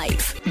My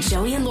Life.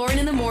 Joey and Lauren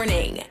in the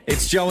morning.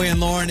 It's Joey and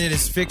Lauren. It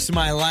is Fix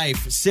My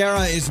Life.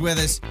 Sarah is with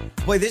us.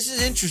 Boy, this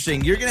is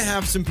interesting. You're going to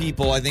have some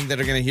people, I think, that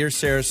are going to hear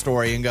Sarah's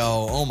story and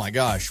go, oh my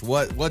gosh,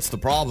 what's the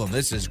problem?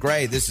 This is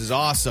great. This is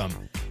awesome.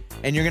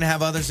 And you're going to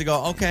have others that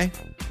go, okay,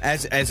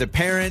 as a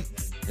parent,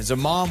 as a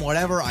mom,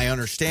 whatever, I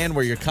understand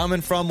where you're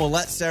coming from. We'll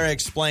let Sarah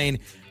explain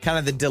kind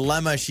of the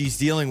dilemma she's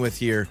dealing with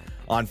here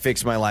on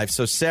Fix My Life.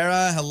 So,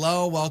 Sarah,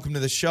 hello. Welcome to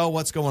the show.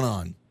 What's going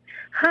on?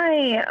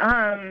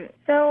 Hi.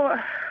 So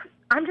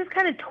I'm just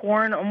kind of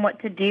torn on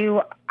what to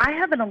do. I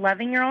have an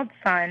 11-year-old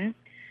son,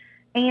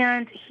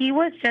 and he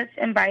was just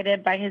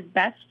invited by his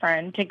best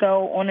friend to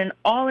go on an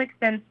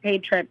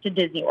all-expense-paid trip to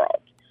Disney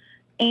World.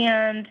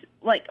 And,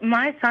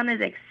 my son is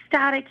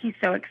ecstatic. He's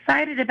so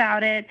excited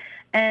about it.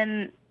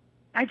 And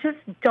I just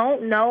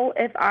don't know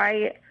if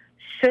I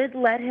should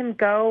let him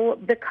go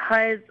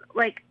because,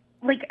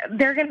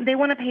 they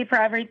want to pay for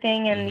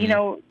everything,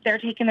 and they're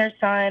taking their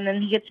son,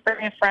 and he gets to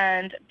bring a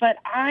friend. But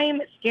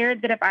I'm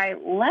scared that if I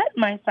let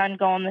my son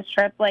go on this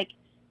trip,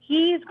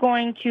 he's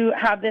going to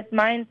have this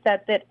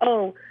mindset that,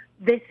 oh,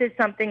 this is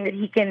something that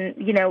he can,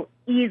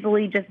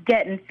 easily just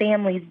get and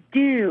families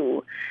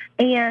do,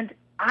 and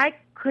I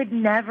could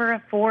never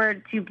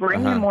afford to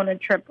bring him on a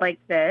trip like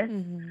this.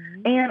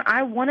 And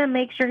I want to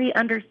make sure he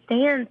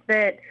understands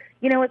that,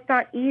 it's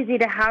not easy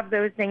to have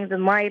those things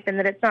in life, and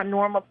that it's not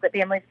normal that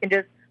families can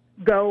just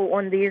go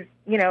on these,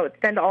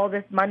 spend all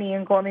this money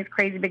and go on these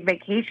crazy big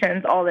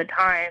vacations all the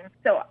time.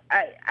 So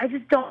I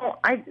just don't,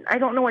 I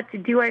don't know what to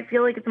do. I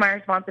feel like it's my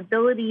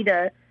responsibility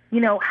to,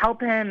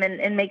 help him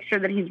and make sure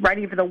that he's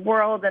ready for the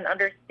world and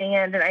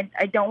understand. And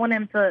I don't want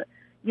him to,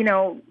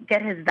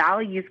 get his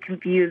values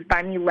confused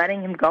by me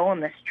letting him go on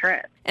this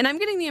trip. And I'm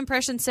getting the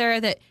impression, Sarah,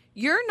 that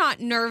you're not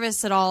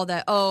nervous at all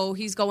that, oh,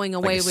 he's going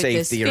away with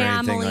this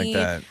family.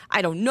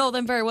 I don't know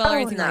them very well or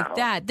anything like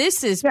that.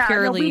 This is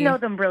purely... we know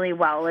them really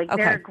well.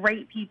 They're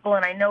great people,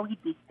 and I know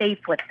he'd be safe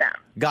with them.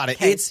 Got it.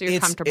 Okay, so you're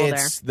comfortable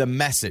it's the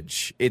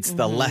message. It's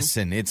the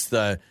lesson. It's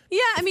the... Yeah,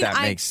 I mean, that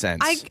makes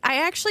sense.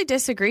 I actually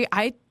disagree.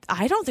 I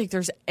don't think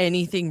there's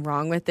anything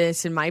wrong with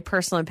this, in my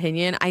personal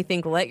opinion. I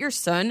think let your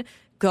son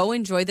go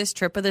enjoy this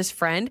trip with his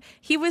friend.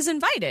 He was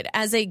invited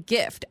as a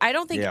gift. I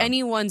don't think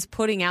anyone's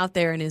putting out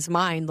there in his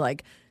mind,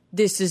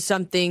 this is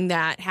something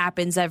that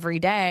happens every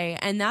day.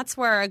 And that's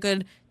where a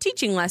good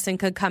teaching lesson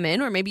could come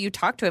in, or maybe you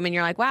talk to him and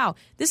you're like, wow,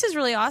 this is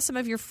really awesome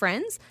of your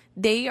friends.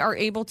 They are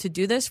able to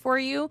do this for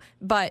you,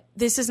 but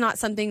this is not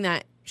something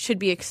that should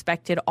be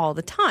expected all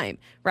the time,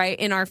 right?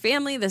 In our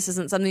family, this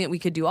isn't something that we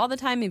could do all the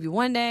time. Maybe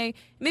one day,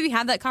 maybe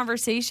have that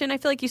conversation. I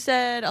feel like you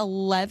said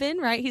 11,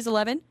 right? He's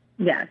 11.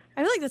 Yes.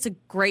 I feel like that's a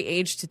great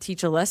age to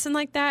teach a lesson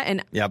like that.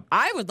 And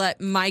I would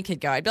let my kid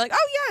go. I'd be like,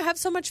 oh yeah, have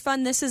so much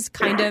fun. This is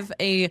kind of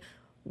a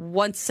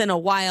once in a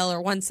while or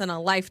once in a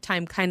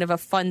lifetime kind of a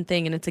fun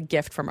thing, and it's a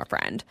gift from a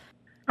friend.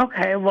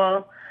 Okay,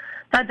 well,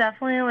 That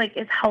definitely like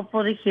is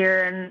helpful to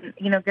hear and,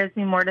 gives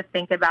me more to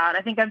think about.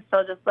 I think I'm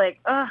still just like,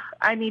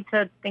 I need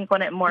to think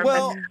on it more.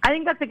 Well- but I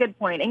think that's a good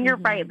point. And you're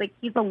right. Like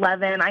he's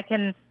 11. I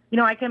can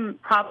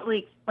probably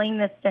explain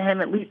this to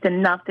him at least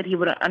enough that he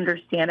would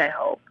understand, I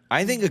hope.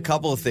 I think a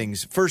couple of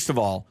things. First of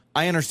all,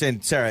 I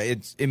understand, Sarah,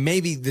 it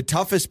may be the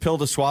toughest pill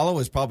to swallow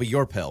is probably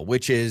your pill,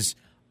 which is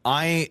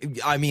I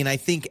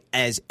think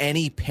as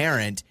any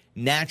parent,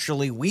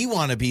 naturally we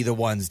want to be the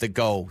ones that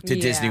go to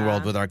Disney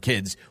World with our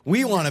kids.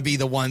 We want to be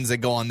the ones that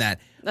go on that.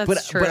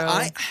 That's true.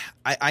 But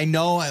I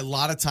know a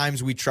lot of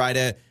times we try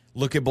to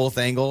look at both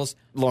angles.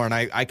 Lauren,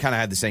 I kind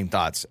of had the same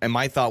thoughts. And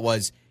my thought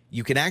was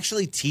you can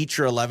actually teach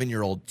your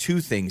 11-year-old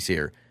two things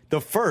here.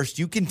 The first,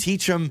 you can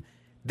teach them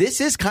this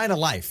is kind of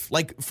life.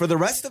 Like for the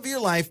rest of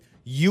your life,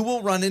 you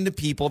will run into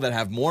people that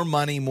have more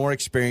money, more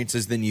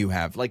experiences than you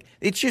have. Like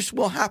it just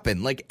will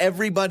happen. Like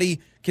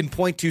everybody can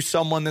point to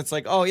someone that's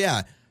like, oh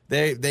yeah,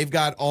 they've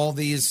got all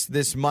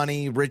this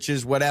money,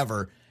 riches,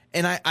 whatever.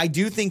 And I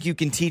do think you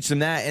can teach them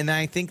that. And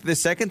I think the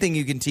second thing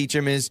you can teach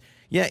them is,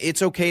 yeah,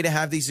 it's okay to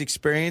have these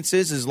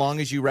experiences as long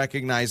as you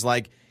recognize,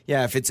 like,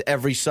 yeah, if it's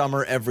every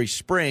summer, every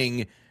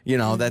spring,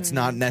 that's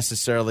not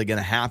necessarily going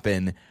to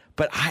happen.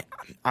 But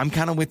I'm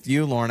kind of with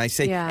you, Lauren. I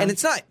say, and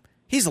it's not,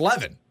 he's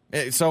 11.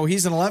 So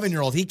he's an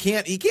 11-year-old. He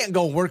can't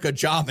go work a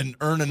job and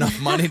earn enough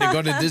money to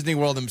go to Disney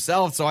World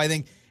himself. So I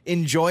think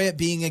enjoy it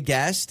being a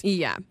guest.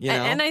 Yeah.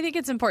 And I think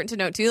it's important to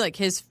note, too, like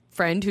his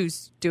friend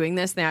who's doing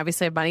this, they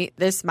obviously have money.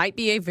 This might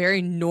be a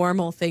very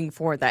normal thing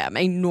for them,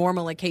 a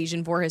normal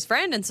occasion for his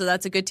friend. And so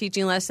that's a good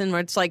teaching lesson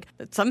where it's like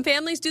some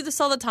families do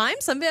this all the time.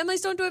 Some families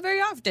don't do it very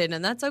often.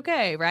 And that's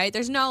okay, right?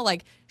 There's no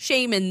like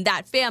shame in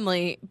that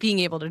family being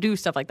able to do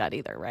stuff like that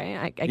either, right?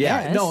 I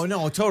guess.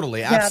 No,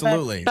 totally.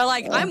 Absolutely. But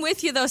like, I'm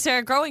with you though,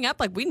 Sarah. Growing up,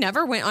 like we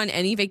never went on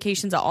any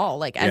vacations at all.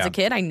 Like as a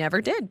kid, I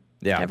never did.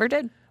 Yeah. Never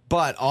did.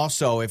 But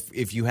also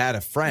if you had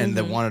a friend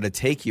that wanted to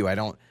take you,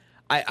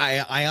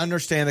 I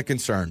understand the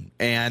concern.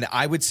 And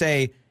I would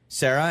say,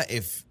 Sarah,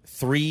 if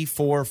 3,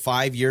 4,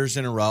 5 years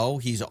in a row,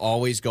 he's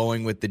always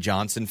going with the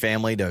Johnson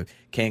family to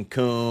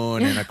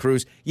Cancun and a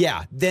cruise.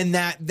 Yeah, then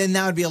that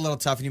would be a little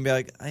tough. And you'd be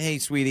like, hey,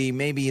 sweetie,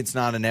 maybe it's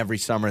not an every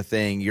summer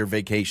thing. Your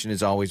vacation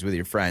is always with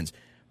your friends.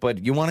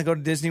 But you want to go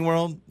to Disney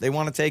World? They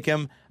want to take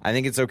him? I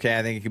think it's okay.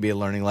 I think it could be a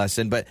learning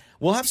lesson. But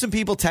we'll have some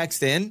people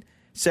text in,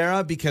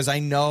 Sarah, because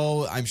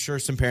I'm sure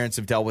some parents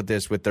have dealt with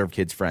this with their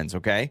kids' friends,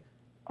 okay?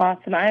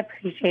 Awesome. I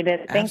appreciate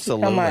it. Thank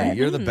Absolutely. you so much.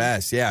 You're the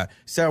best. Yeah.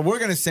 Sarah, we're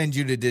going to send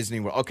you to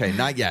Disney World. Okay,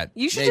 not yet.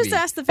 You should Maybe. just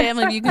ask the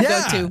family if you can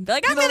go to. Be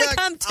like, I'm going to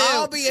come too.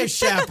 I'll be a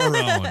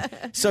chaperone.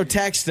 So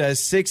text us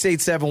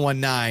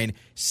 68719.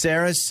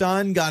 Sarah's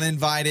son got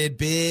invited,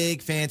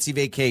 big fancy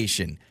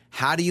vacation.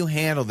 How do you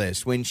handle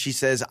this when she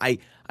says, I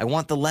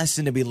want the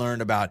lesson to be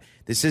learned about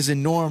this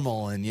isn't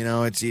normal and,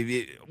 it's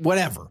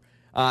whatever.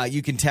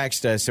 You can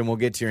text us, and we'll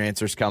get to your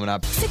answers coming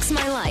up. Fix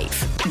My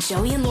Life.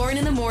 Joey and Lauren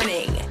in the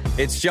morning.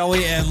 It's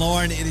Joey and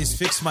Lauren. It is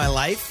Fix My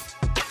Life.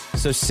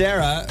 So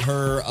Sarah,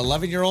 her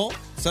 11-year-old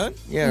son?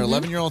 Yeah, her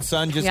 11-year-old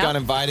son just got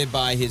invited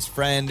by his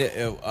friend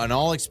an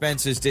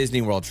all-expenses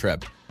Disney World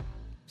trip.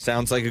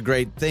 Sounds like a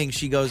great thing.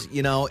 She goes,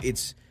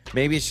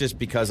 maybe it's just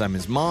because I'm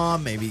his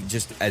mom. Maybe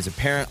just as a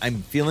parent,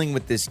 I'm feeling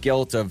with this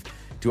guilt of,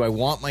 do I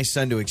want my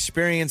son to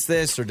experience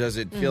this, or does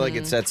it feel like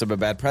it sets up a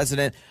bad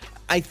precedent?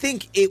 I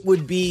think it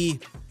would be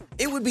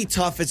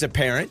tough as a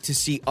parent to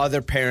see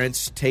other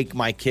parents take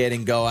my kid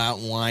and go out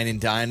and wine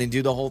and dine and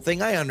do the whole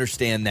thing. I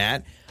understand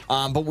that.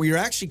 But we're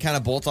actually kind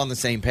of both on the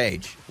same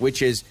page,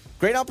 which is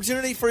great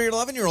opportunity for your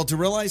 11-year-old to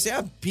realize,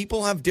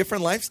 people have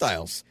different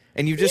lifestyles,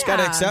 and you just got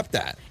to accept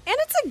that. And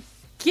it's a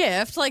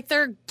gift. Like,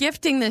 they're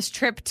gifting this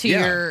trip to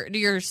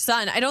your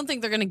son. I don't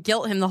think they're going to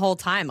guilt him the whole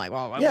time. Like,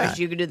 well, I wish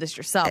you could do this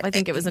yourself. I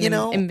think it was an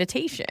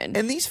invitation.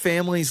 And these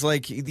families,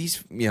 like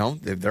these,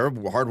 they're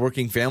a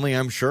hardworking family,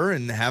 I'm sure,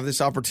 and have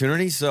this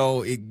opportunity.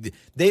 So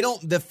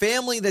the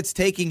family that's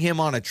taking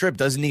him on a trip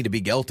doesn't need to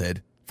be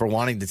guilted for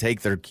wanting to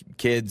take their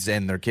kids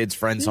and their kids'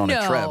 friends on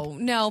a trip.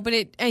 No, but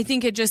I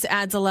think it just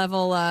adds a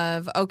level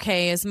of,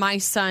 okay, is my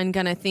son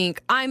going to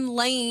think I'm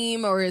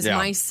lame, or is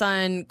my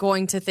son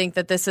going to think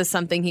that this is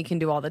something he can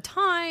do all the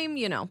time,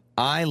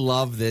 I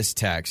love this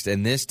text,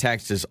 and this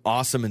text is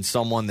awesome, and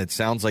someone that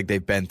sounds like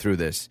they've been through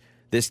this.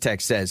 This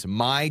text says,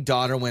 my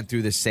daughter went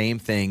through the same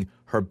thing.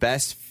 Her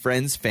best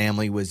friend's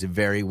family was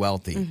very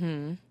wealthy.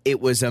 Mm-hmm.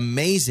 It was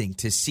amazing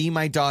to see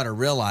my daughter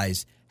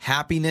realize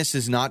happiness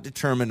is not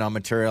determined on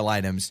material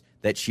items,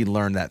 that she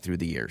learned that through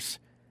the years.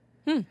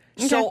 Okay.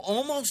 So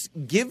almost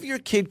give your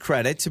kid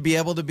credit to be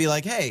able to be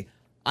like, hey,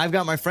 I've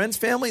got my friend's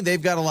family. They've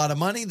got a lot of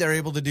money. They're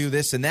able to do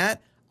this and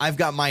that. I've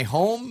got my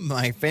home,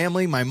 my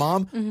family, my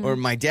mom or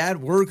my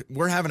dad.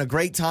 We're having a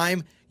great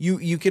time.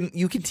 You can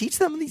teach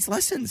them these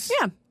lessons.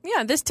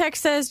 Yeah. This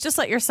text says, just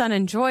let your son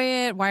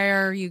enjoy it. Why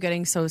are you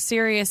getting so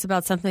serious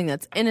about something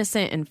that's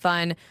innocent and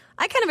fun?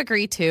 I kind of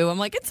agree, too. I'm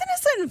like, it's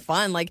innocent and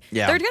fun. Like,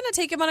 they're going to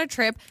take him on a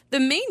trip. The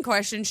main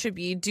question should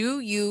be,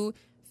 do you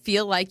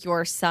feel like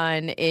your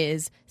son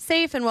is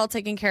safe and well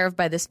taken care of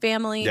by this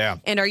family? Yeah.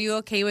 And are you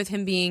okay with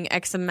him being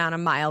X amount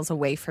of miles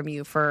away from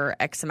you for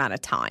X amount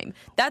of time?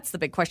 That's the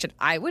big question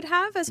I would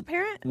have as a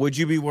parent. Would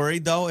you be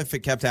worried, though, if it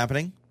kept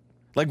happening?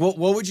 Like, what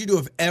would you do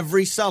if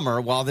every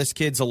summer, while this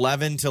kid's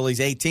 11 till he's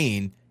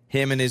 18,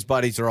 him and his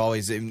buddies are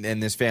always,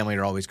 and this family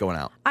are always going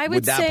out?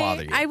 Would that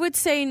bother you? I would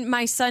say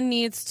my son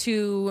needs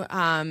to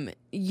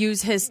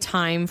use his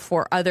time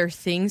for other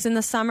things in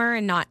the summer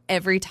and not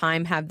every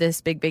time have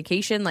this big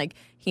vacation. Like,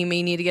 he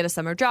may need to get a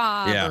summer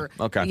job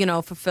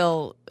or,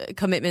 fulfill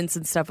commitments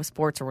and stuff with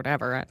sports or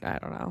whatever. I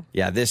don't know.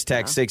 Yeah, this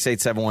text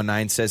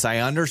 68719 says, I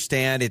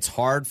understand it's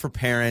hard for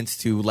parents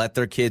to let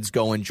their kids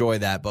go enjoy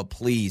that, but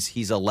please,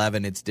 he's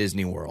 11. It's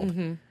Disney World.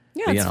 Mm-hmm.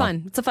 Yeah, it's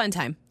fun. It's a fun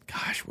time.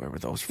 Gosh, where were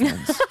those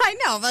friends? I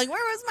know. Like,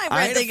 where was my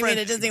friend taking me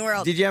to Disney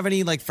World? Did you have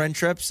any friend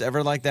trips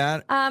ever like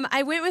that?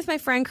 I went with my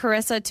friend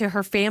Carissa to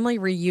her family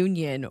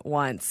reunion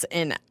once,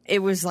 and it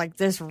was like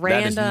this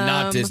random, that is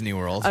not Disney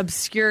World,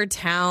 obscure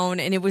town,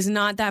 and it was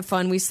not that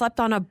fun. We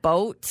slept on a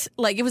boat.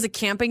 Like, it was a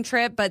camping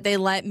trip, but they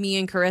let me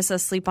and Carissa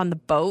sleep on the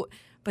boat.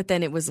 But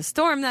then it was a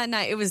storm that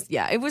night. It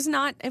was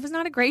not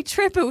a great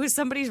trip. It was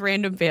somebody's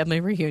random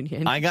family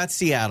reunion. I got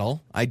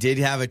Seattle. I did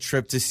have a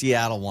trip to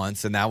Seattle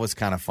once, and that was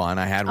kind of fun.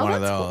 I had one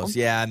of those.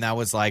 Cool. Yeah, and that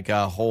was like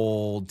a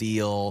whole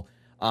deal.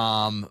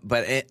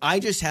 I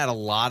just had a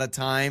lot of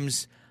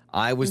times.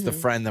 I was the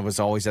friend that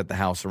was always at the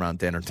house around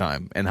dinner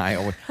time, and I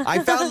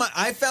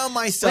found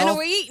myself. When are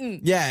we eating?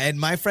 Yeah, at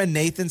my friend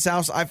Nathan's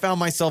house, I found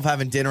myself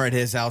having dinner at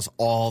his house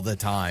all the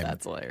time.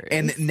 That's hilarious.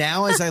 And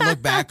now, as I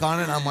look back on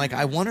it, I'm like,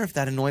 I wonder if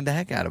that annoyed the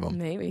heck out of him.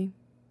 Maybe.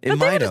 It but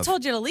might they would have have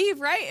told you to leave,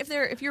 right?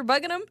 If you're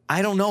bugging him.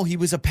 I don't know. He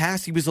was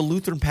a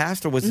Lutheran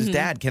pastor. Was his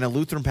dad? Can a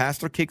Lutheran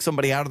pastor kick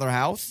somebody out of their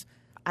house?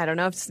 I don't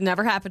know. It's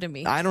never happened to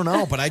me. I don't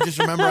know, but I just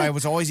remember I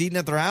was always eating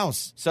at their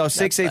house. So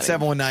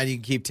 68719, you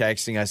can keep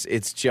texting us.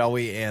 It's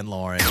Joey and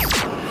Lauren.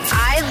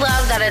 I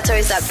love that it's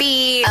always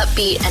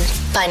upbeat, and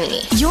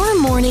funny. Your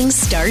mornings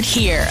start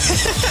here.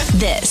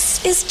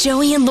 This is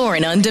Joey and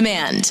Lauren on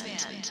Demand.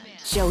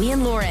 Joey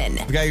and Lauren.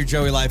 We got your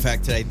Joey life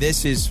hack today.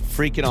 This is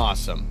freaking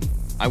awesome.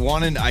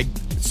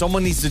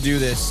 Someone needs to do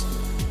this.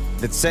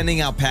 That's sending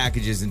out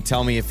packages and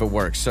tell me if it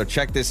works. So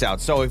check this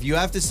out. So if you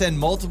have to send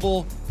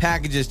multiple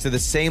packages to the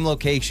same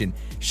location,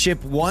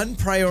 ship one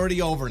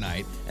priority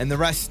overnight and the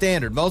rest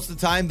standard. Most of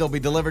the time, they'll be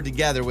delivered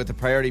together with the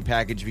priority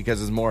package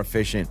because it's more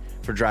efficient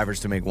for drivers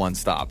to make one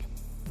stop.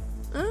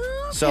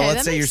 So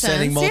let's say you're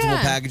sending multiple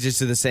packages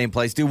to the same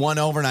place. Do one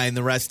overnight and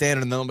the rest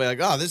standard, and then they'll be like,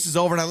 oh, this is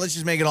overnight. Let's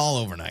just make it all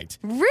overnight.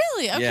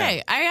 Really? Okay.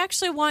 Yeah. I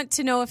actually want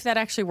to know if that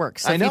actually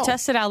works. So if you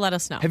test it out, let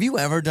us know. Have you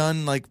ever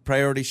done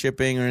priority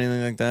shipping or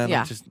anything like that?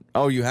 Yeah.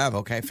 You have?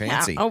 Okay,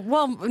 fancy. Yeah. Oh,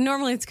 well,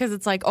 normally it's because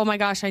it's like, oh my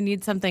gosh, I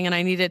need something and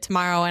I need it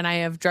tomorrow and I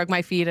have drug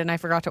my feet and I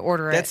forgot to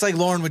order it. That's like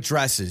Lauren with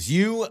dresses.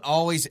 You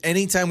always,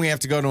 anytime we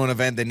have to go to an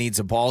event that needs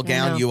a ball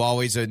gown, you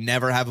always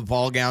never have a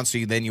ball gown, so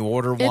then you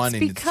order one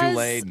and it's too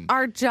late.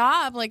 Our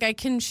job, I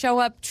can show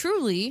up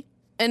truly,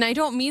 and I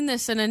don't mean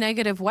this in a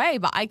negative way,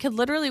 but I could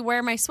literally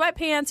wear my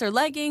sweatpants or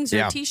leggings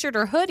or t-shirt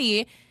or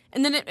hoodie,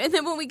 and then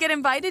when we get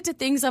invited to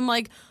things, I'm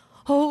like,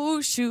 oh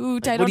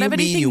shoot, I don't have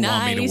anything nice.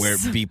 What do you mean you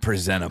want me to be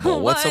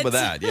presentable? What's up with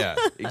that? Yeah,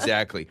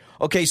 exactly.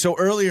 Okay, so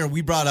earlier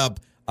we brought up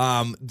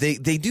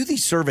they do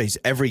these surveys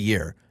every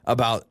year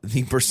about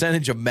the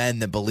percentage of men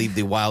that believe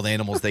the wild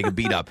animals they could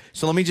beat up.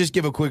 So let me just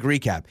give a quick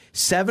recap.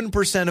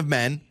 7% of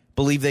men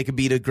believe they could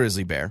beat a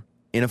grizzly bear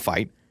in a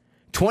fight.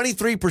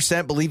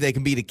 23% believe they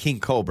can beat a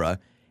king cobra,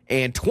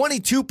 and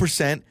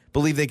 22%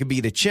 believe they can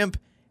beat a chimp.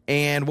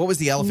 And what was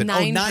the elephant?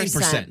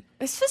 9%.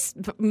 It's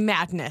just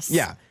madness.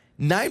 Yeah.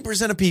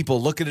 9% of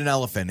people look at an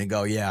elephant and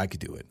go, yeah, I could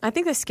do it. I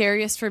think the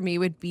scariest for me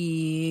would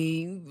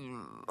be,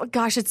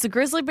 gosh, it's the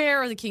grizzly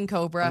bear or the king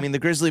cobra. I mean, the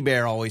grizzly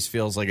bear always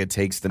feels like it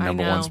takes the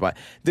number one spot.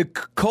 The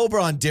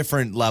cobra on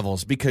different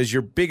levels because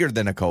you're bigger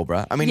than a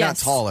cobra. I mean, not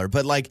taller,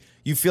 but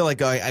you feel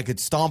like I could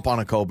stomp on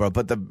a cobra,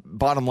 but the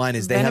bottom line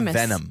is they have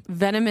venom.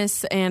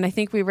 Venomous, and I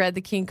think we read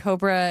the king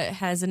cobra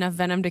has enough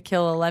venom to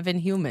kill 11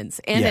 humans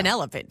and an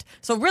elephant.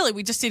 So really,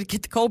 we just need to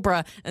get the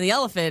cobra and the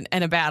elephant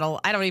in a battle.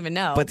 I don't even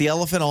know. But the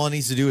elephant, all it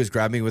needs to do is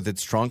grab me with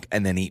its trunk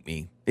and then eat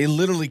me. It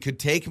literally could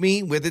take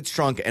me with its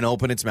trunk and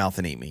open its mouth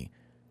and eat me.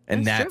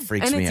 And that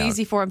freaks me out. And it's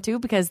easy for them, too,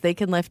 because they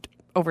can lift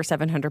over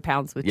 700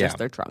 pounds with just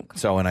their trunk.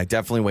 So, and I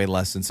definitely weigh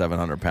less than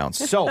 700 pounds.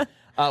 So,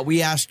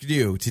 we asked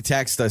you to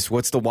text us,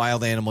 what's the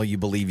wild animal you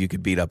believe you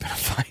could beat up in a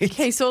fight?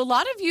 Okay, so a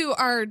lot of you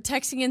are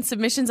texting in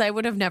submissions I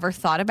would have never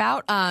thought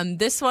about.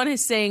 This one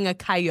is saying a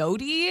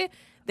coyote.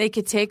 They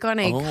could take on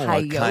a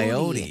coyote. A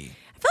coyote.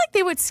 I feel like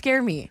they would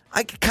scare me.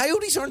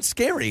 Coyotes aren't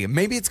scary.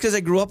 Maybe it's because I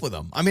grew up with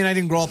them. I mean, I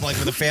didn't grow up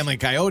with a family of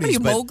coyotes. Are you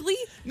Mowgli?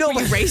 No,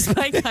 Were you raised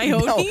by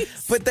coyotes? No,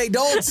 but they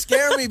don't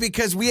scare me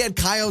because we had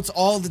coyotes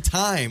all the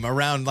time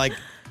around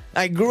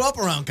I grew up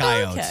around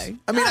coyotes. Okay.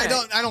 I mean, All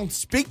right. I don't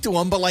speak to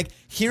them, but like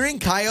hearing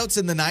coyotes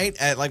in the night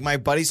at like my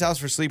buddy's house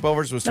for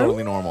sleepovers was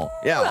totally normal.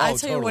 Yeah, I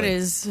tell you what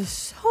is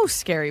so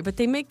scary, but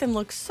they make them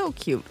look so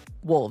cute.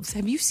 Wolves.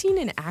 Have you seen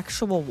an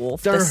actual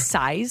wolf? The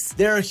size?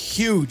 They're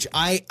huge.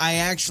 I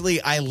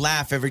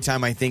laugh every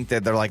time I think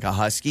that they're like a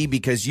husky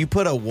because you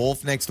put a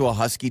wolf next to a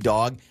husky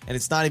dog and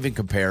it's not even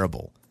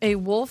comparable. A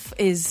wolf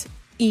is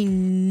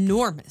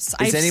enormous.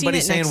 I've anybody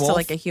seen it saying next wolf? to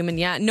like a human.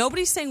 Yeah,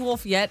 nobody's saying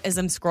wolf yet as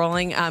I'm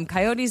scrolling.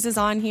 Coyotes is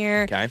on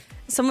here. Okay.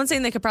 Someone's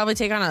saying they could probably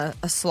take on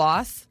a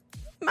sloth.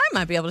 I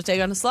might be able to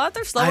take on a sloth.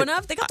 They're slow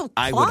enough. They got the claws,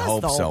 I would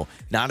hope though. so.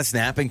 Not a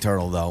snapping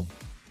turtle, though.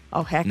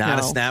 Oh, heck Not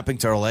no. a snapping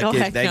turtle. They Oh,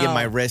 heck get no.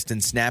 my wrist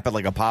and snap it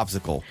like a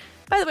popsicle.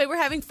 By the way, we're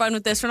having fun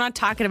with this. We're not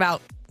talking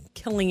about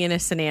killing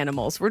innocent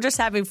animals. We're just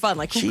having fun.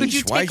 Like, who could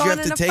you Sheesh, why'd take you on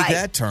have in to a take fight?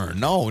 that turn?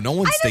 No one's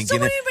I just thinking don't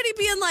want it. anybody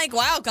being like,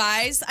 wow,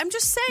 guys. I'm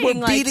just We're saying.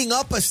 like, beating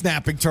up a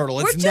snapping turtle.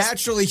 It's We're just-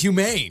 naturally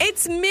humane.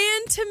 It's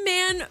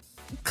man-to-man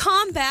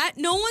combat.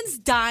 No one's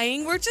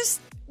dying. We're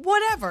just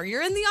whatever.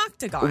 You're in the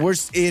octagon.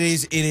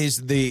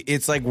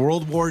 It's like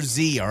World War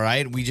Z, all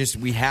right? We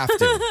have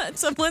to.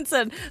 Someone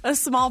said a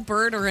small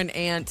bird or an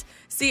ant.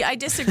 See, I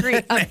disagree.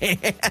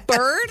 A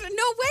bird?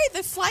 No way.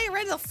 They fly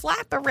around. They'll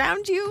flap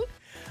around you.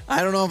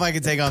 I don't know if I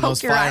can take on Poke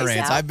those your fire eyes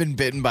ants. out. I've been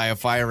bitten by a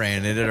fire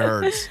ant and it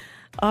hurts.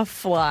 A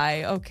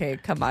fly. Okay,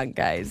 come on,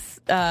 guys.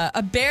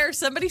 A bear.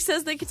 Somebody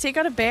says they could take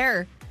on a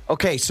bear.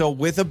 Okay, so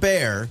with a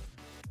bear,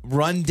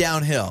 run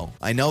downhill.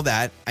 I know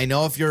that. I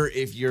know if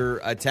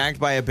you're attacked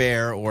by a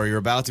bear or you're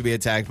about to be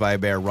attacked by a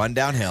bear, run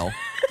downhill.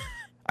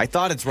 I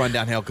thought it's run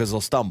downhill because they'll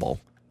stumble.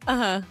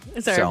 Sorry,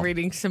 So- I'm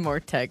reading some more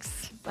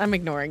texts. I'm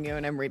ignoring you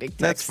and I'm reading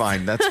texts. That's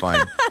fine. That's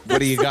fine. What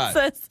do you got?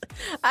 Says,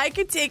 I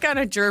could take on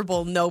a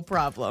gerbil, no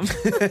problem.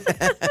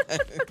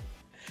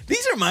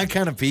 These are my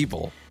kind of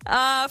people.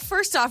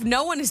 First off,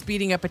 no one is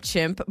beating up a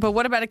chimp, but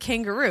what about a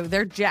kangaroo?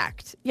 They're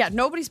jacked. Yeah,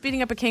 nobody's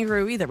beating up a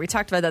kangaroo either. We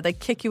talked about that. They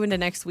kick you into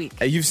next week.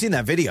 You've seen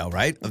that video,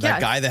 right? Of that Yeah,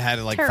 guy that had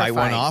to like fight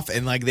one terrifying. off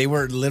and like they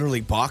were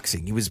literally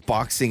boxing. He was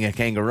boxing a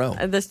kangaroo.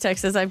 And this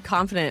text says, I'm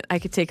confident I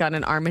could take on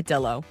an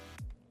armadillo.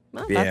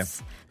 Well, Yeah.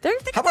 they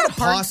How about a got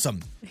hard-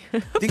 possum?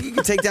 Think you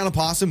can take down a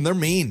possum? They're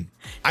mean.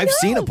 I've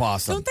seen a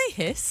possum. Don't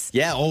they hiss?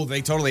 Yeah,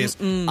 they totally is.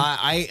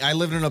 I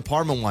lived in an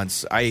apartment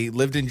once. I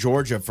lived in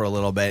Georgia for a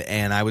little bit,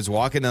 and I was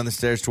walking down the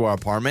stairs to our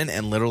apartment,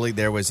 and literally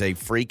there was a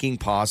freaking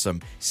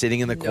possum sitting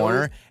in the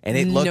corner, and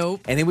it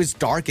looked, and it was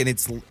dark, and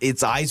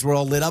its eyes were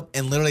all lit up,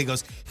 and literally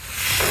goes,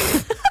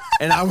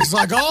 and I was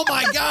like, oh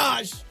my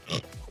gosh.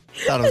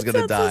 Thought I was going to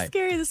Sounds die. so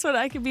scary. This one,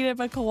 I could beat up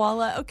a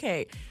koala.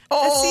 Okay.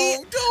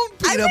 Oh, don't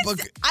beat up a...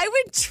 I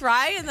would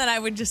try, and then I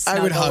would just I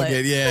snuggle would hug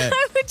it, yeah.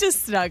 I would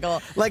just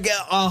snuggle. Like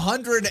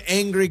 100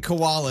 angry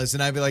koalas,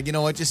 and I'd be like, you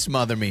know what? Just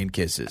smother me in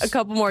kisses. A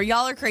couple more.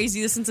 Y'all are crazy.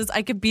 This one says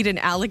I could beat an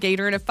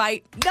alligator in a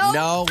fight.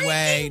 No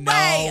way,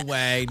 no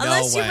way, no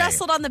Unless you way.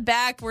 wrestled on the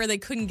back where they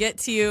couldn't get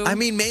to you. I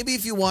mean, maybe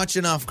if you watch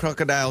enough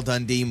Crocodile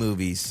Dundee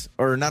movies,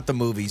 or not the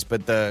movies,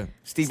 but the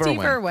Steve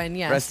Irwin.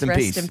 yes. Rest in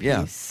peace.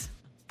 Yeah.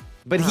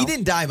 But he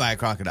didn't die by a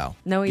crocodile.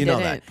 No, he you know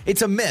didn't. that.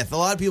 It's a myth. A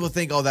lot of people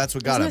think, oh, that's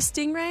what got him. Wasn't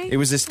it a stingray? It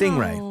was a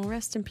stingray. Oh,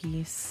 rest in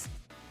peace.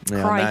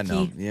 Yeah, on that Crikey.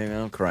 note.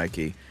 Yeah,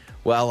 crikey.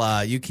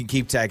 Well, you can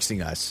keep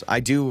texting us.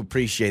 I do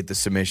appreciate the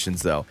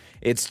submissions, though.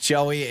 It's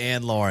Joey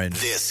and Lauren.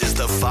 This is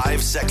the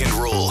 5-second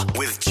rule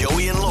with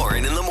Joey and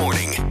Lauren in the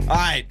morning. All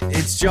right,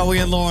 it's Joey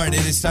and Lauren.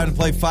 It is time to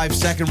play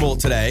 5-second rule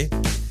today.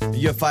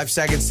 You have 5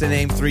 seconds to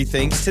name 3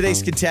 things.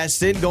 Today's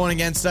contestant going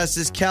against us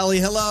is Kelly.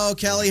 Hello,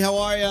 Kelly. How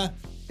are you?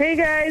 Hey,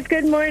 guys.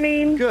 Good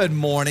morning. Good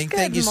morning.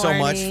 Thank you so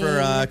much morning.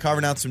 for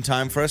carving out some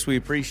time for us. We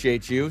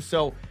appreciate you.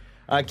 So,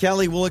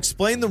 Kelly, we'll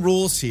explain the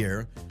rules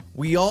here.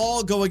 We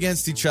all go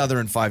against each other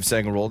in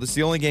 5-second rule. This is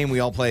the only game we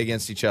all play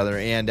against each other.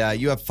 And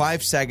you have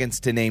 5 seconds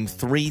to name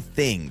 3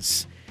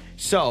 things.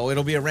 So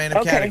it'll be a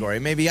random category.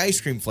 Maybe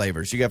ice cream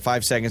flavors. You got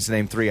 5 seconds to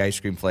name 3 ice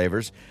cream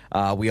flavors.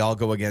 We all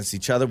go against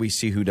each other. We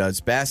see who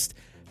does best.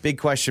 Big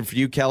question for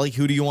you, Kelly.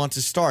 Who do you want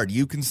to start?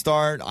 You can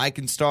start. I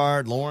can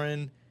start.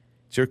 Lauren,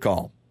 it's your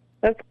call.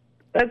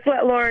 Let's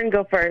let Lauren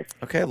go first.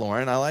 Okay,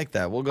 Lauren, I like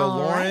that. We'll go All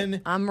Lauren.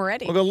 right, I'm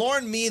ready. We'll go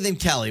Lauren, me, then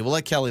Kelly. We'll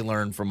let Kelly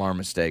learn from our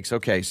mistakes.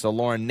 Okay, so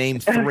Lauren, name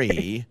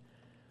 3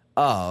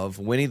 of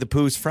Winnie the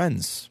Pooh's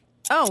friends.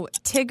 Oh,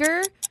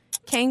 Tigger,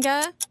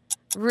 Kanga,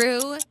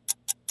 Roo,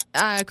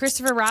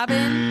 Christopher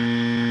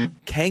Robin.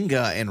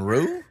 Kanga and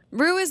Roo?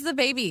 Roo is the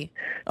baby.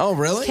 Oh,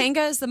 really?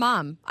 Kanga is the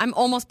mom. I'm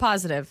almost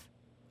positive.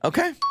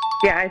 Okay.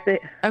 Yeah, I see.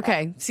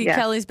 Okay. See, Yeah.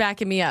 Kelly's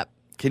backing me up.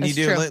 Can That's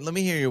you do? true. Let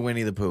me hear your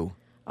Winnie the Pooh.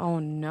 Oh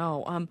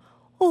no.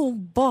 Oh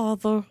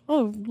bother!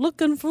 I'm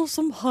looking for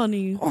some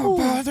honey.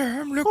 bother!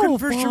 I'm looking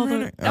for some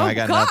honey. Oh, I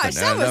got gosh,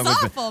 nothing. that was That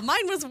was- awful.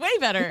 Mine was way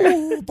better.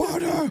 Oh,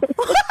 bother!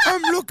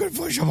 I'm looking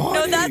for some honey.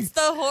 No, that's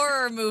the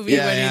horror movie.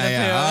 yeah, Winnie the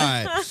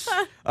yeah. Pooh. All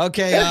right.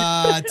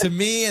 Okay, to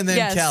me and then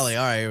Yes. Kelly.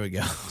 All right, here we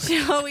go.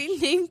 Joey,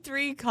 name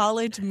 3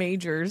 college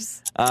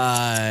majors.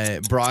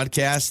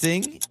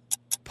 Broadcasting,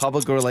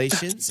 public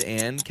relations,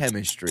 and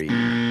chemistry.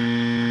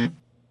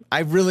 I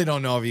really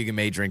don't know if you can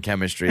major in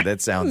chemistry.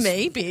 That sounds...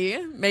 Maybe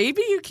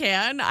you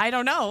can. I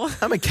don't know.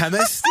 I'm a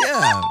chemist,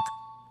 yeah.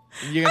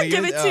 You're gonna I'll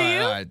give it to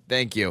you. All right,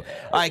 thank you.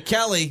 All right,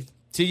 Kelly,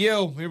 to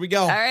you. Here we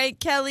go. All right,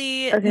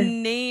 Kelly,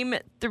 name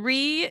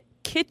 3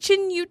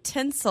 kitchen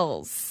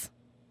utensils.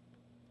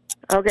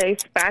 Okay,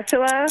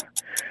 spatula,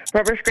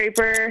 rubber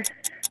scraper,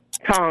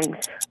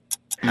 tongs.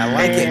 I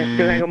like it. And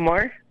do I go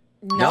more?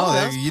 No,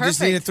 that was you just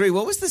perfect. needed 3.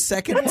 What was the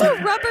second What's one?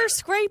 a rubber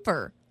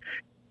scraper?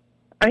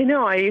 I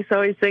know. I used to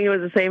always think it was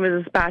the same as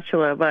a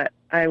spatula, but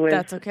I was.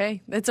 That's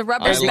okay. It's a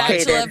rubber I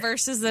like spatula it.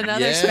 versus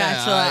another Yeah,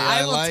 spatula. I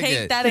I will like take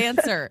it. that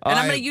answer, All and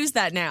I'm right. going to use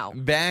that now.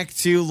 Back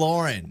to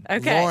Lauren.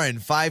 Okay. Lauren,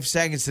 5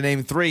 seconds to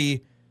name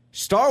 3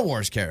 Star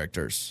Wars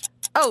characters.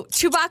 Oh,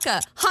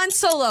 Chewbacca, Han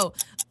Solo,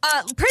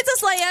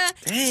 Princess Leia,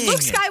 Dang. Luke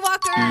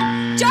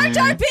Skywalker, Jar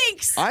Jar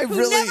Binks, I who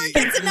really, never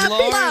gets enough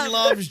Lauren love.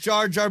 loves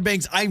Jar Jar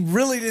Binks. I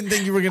really didn't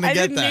think you were going to I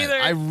get didn't that. either.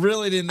 I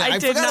really didn't. I I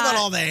did forgot about not.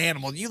 all the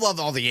animals. You love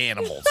all the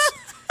animals.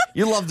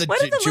 You love the What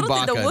are the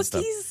Chewbacca little and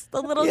stuff. Wookiees?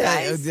 The little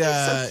guys?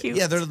 They're so cute.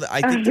 Yeah,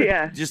 I think they're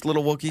Yeah. just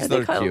little Wookiees. Are they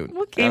They're called cute.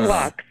 Wookiees?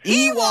 Ewoks.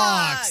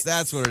 Ewoks.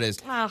 That's what it is.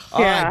 Oh.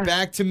 All Yeah. right,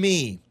 back to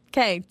me.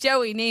 Okay,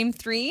 Joey, name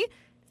 3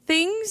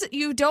 things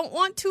you don't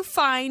want to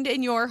find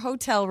in your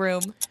hotel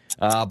room.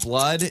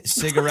 Blood,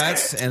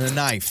 cigarettes, and a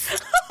knife.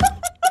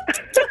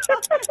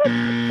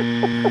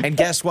 And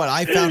guess what?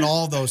 I found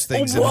all those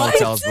things in What?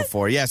 hotels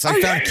before. Yes, I Are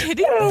you found.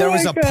 kidding? There Oh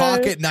was my a God.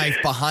 pocket knife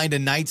behind a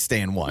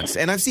nightstand once,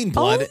 and I've seen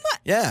blood.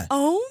 Yeah.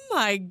 Oh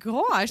my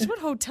gosh, what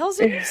hotels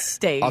are you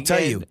staying I'll tell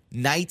in? you,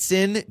 nights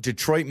in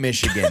Detroit,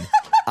 Michigan.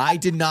 I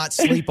did not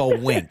sleep a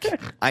wink.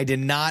 I did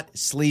not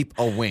sleep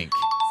a wink.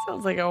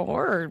 Sounds like a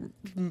horror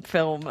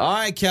film. All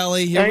right,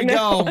 Kelly, here I we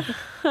know.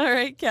 go. All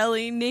right,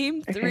 Kelly,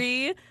 name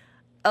 3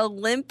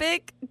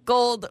 Olympic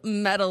gold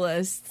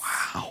medalists.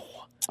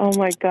 Oh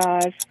my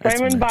gosh. That's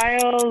Simon me.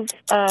 Biles.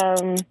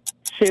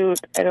 Shoot.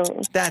 I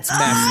don't. That's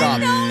messed up.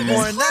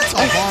 Lauren, that's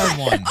a hard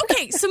one.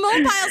 Okay,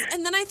 Simone Biles,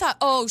 and then I thought,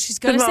 oh, she's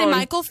going to say Simone,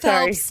 Michael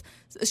sorry. Phelps.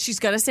 She's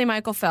going to say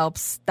Michael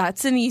Phelps.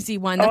 That's an easy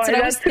one. That's what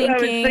I was That's who I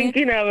was thinking.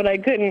 thinking of, and I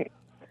couldn't.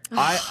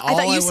 I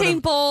thought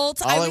Usain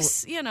Bolt. I all I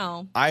was, you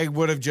know. I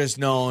would have just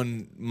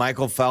known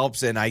Michael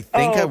Phelps, and I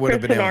think I Oh, would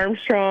have been Kristen able.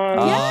 Armstrong.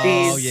 Oh,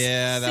 Jeez.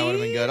 yeah, that would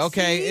have been See? good.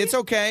 Okay, See? it's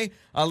okay.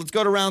 Let's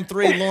go to round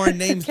 3. Lauren,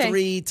 name Okay.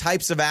 3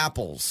 types of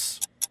apples.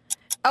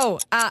 Oh,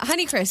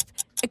 Honeycrisp,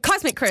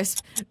 Cosmic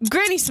Crisp,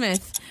 Granny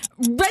Smith,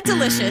 Red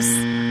Delicious.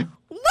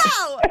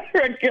 Wow!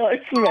 Regular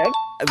Smith.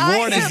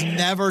 Lauren has am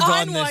never on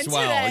done this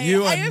one well. today.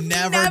 You I have have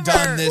never never.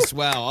 done this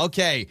well.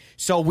 Okay,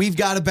 so we've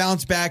got to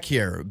bounce back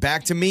here.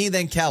 Back to me,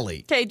 then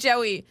Kelly. Okay,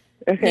 Joey,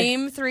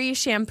 name 3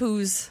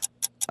 shampoos.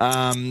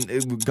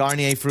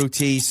 Garnier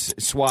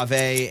Fructis, Suave,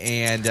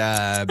 and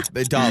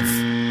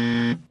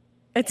Dove.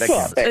 It's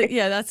Suave.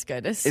 yeah, that's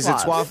good. It's Is it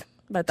Suave?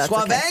 But that's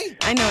Suave? okay.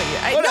 I know what you.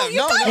 I, What no, up? you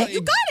No, got no, it.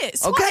 You got it.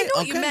 Suave. Okay, I know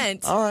what you okay.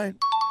 meant. All right.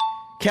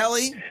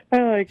 Kelly,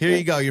 I like here it.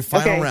 you go. Your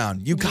final Okay.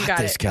 round. You got, got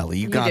this, it. Kelly.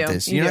 You You got do.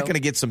 this. You You're not do. going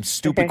to get some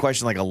stupid Okay.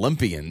 question like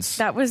Olympians.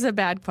 That was a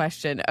bad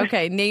question.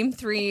 Okay, name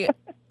 3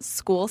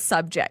 school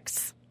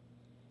subjects.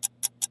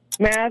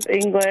 Math,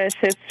 English,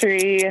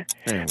 history,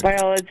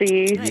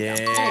 biology, Yeah.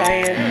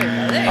 science,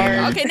 There you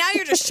go. art. Okay, now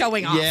you're just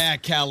showing off. Yeah,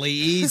 Kelly,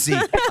 easy.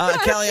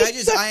 Kelly,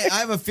 I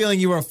have a feeling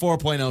you were a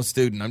 4.0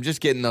 student. I'm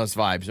just getting those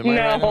vibes. Am I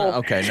right? No.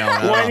 Okay, no.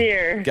 1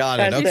 year. Got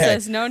it. That's Okay. He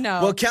says no.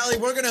 Well, Kelly,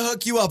 we're going to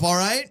hook you up, all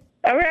right?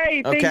 All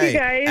right. Thank Okay. you,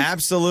 guys.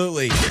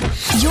 Absolutely.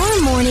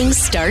 Your mornings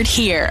start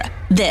here.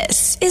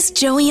 This is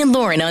Joey and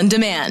Lauren on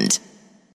Demand.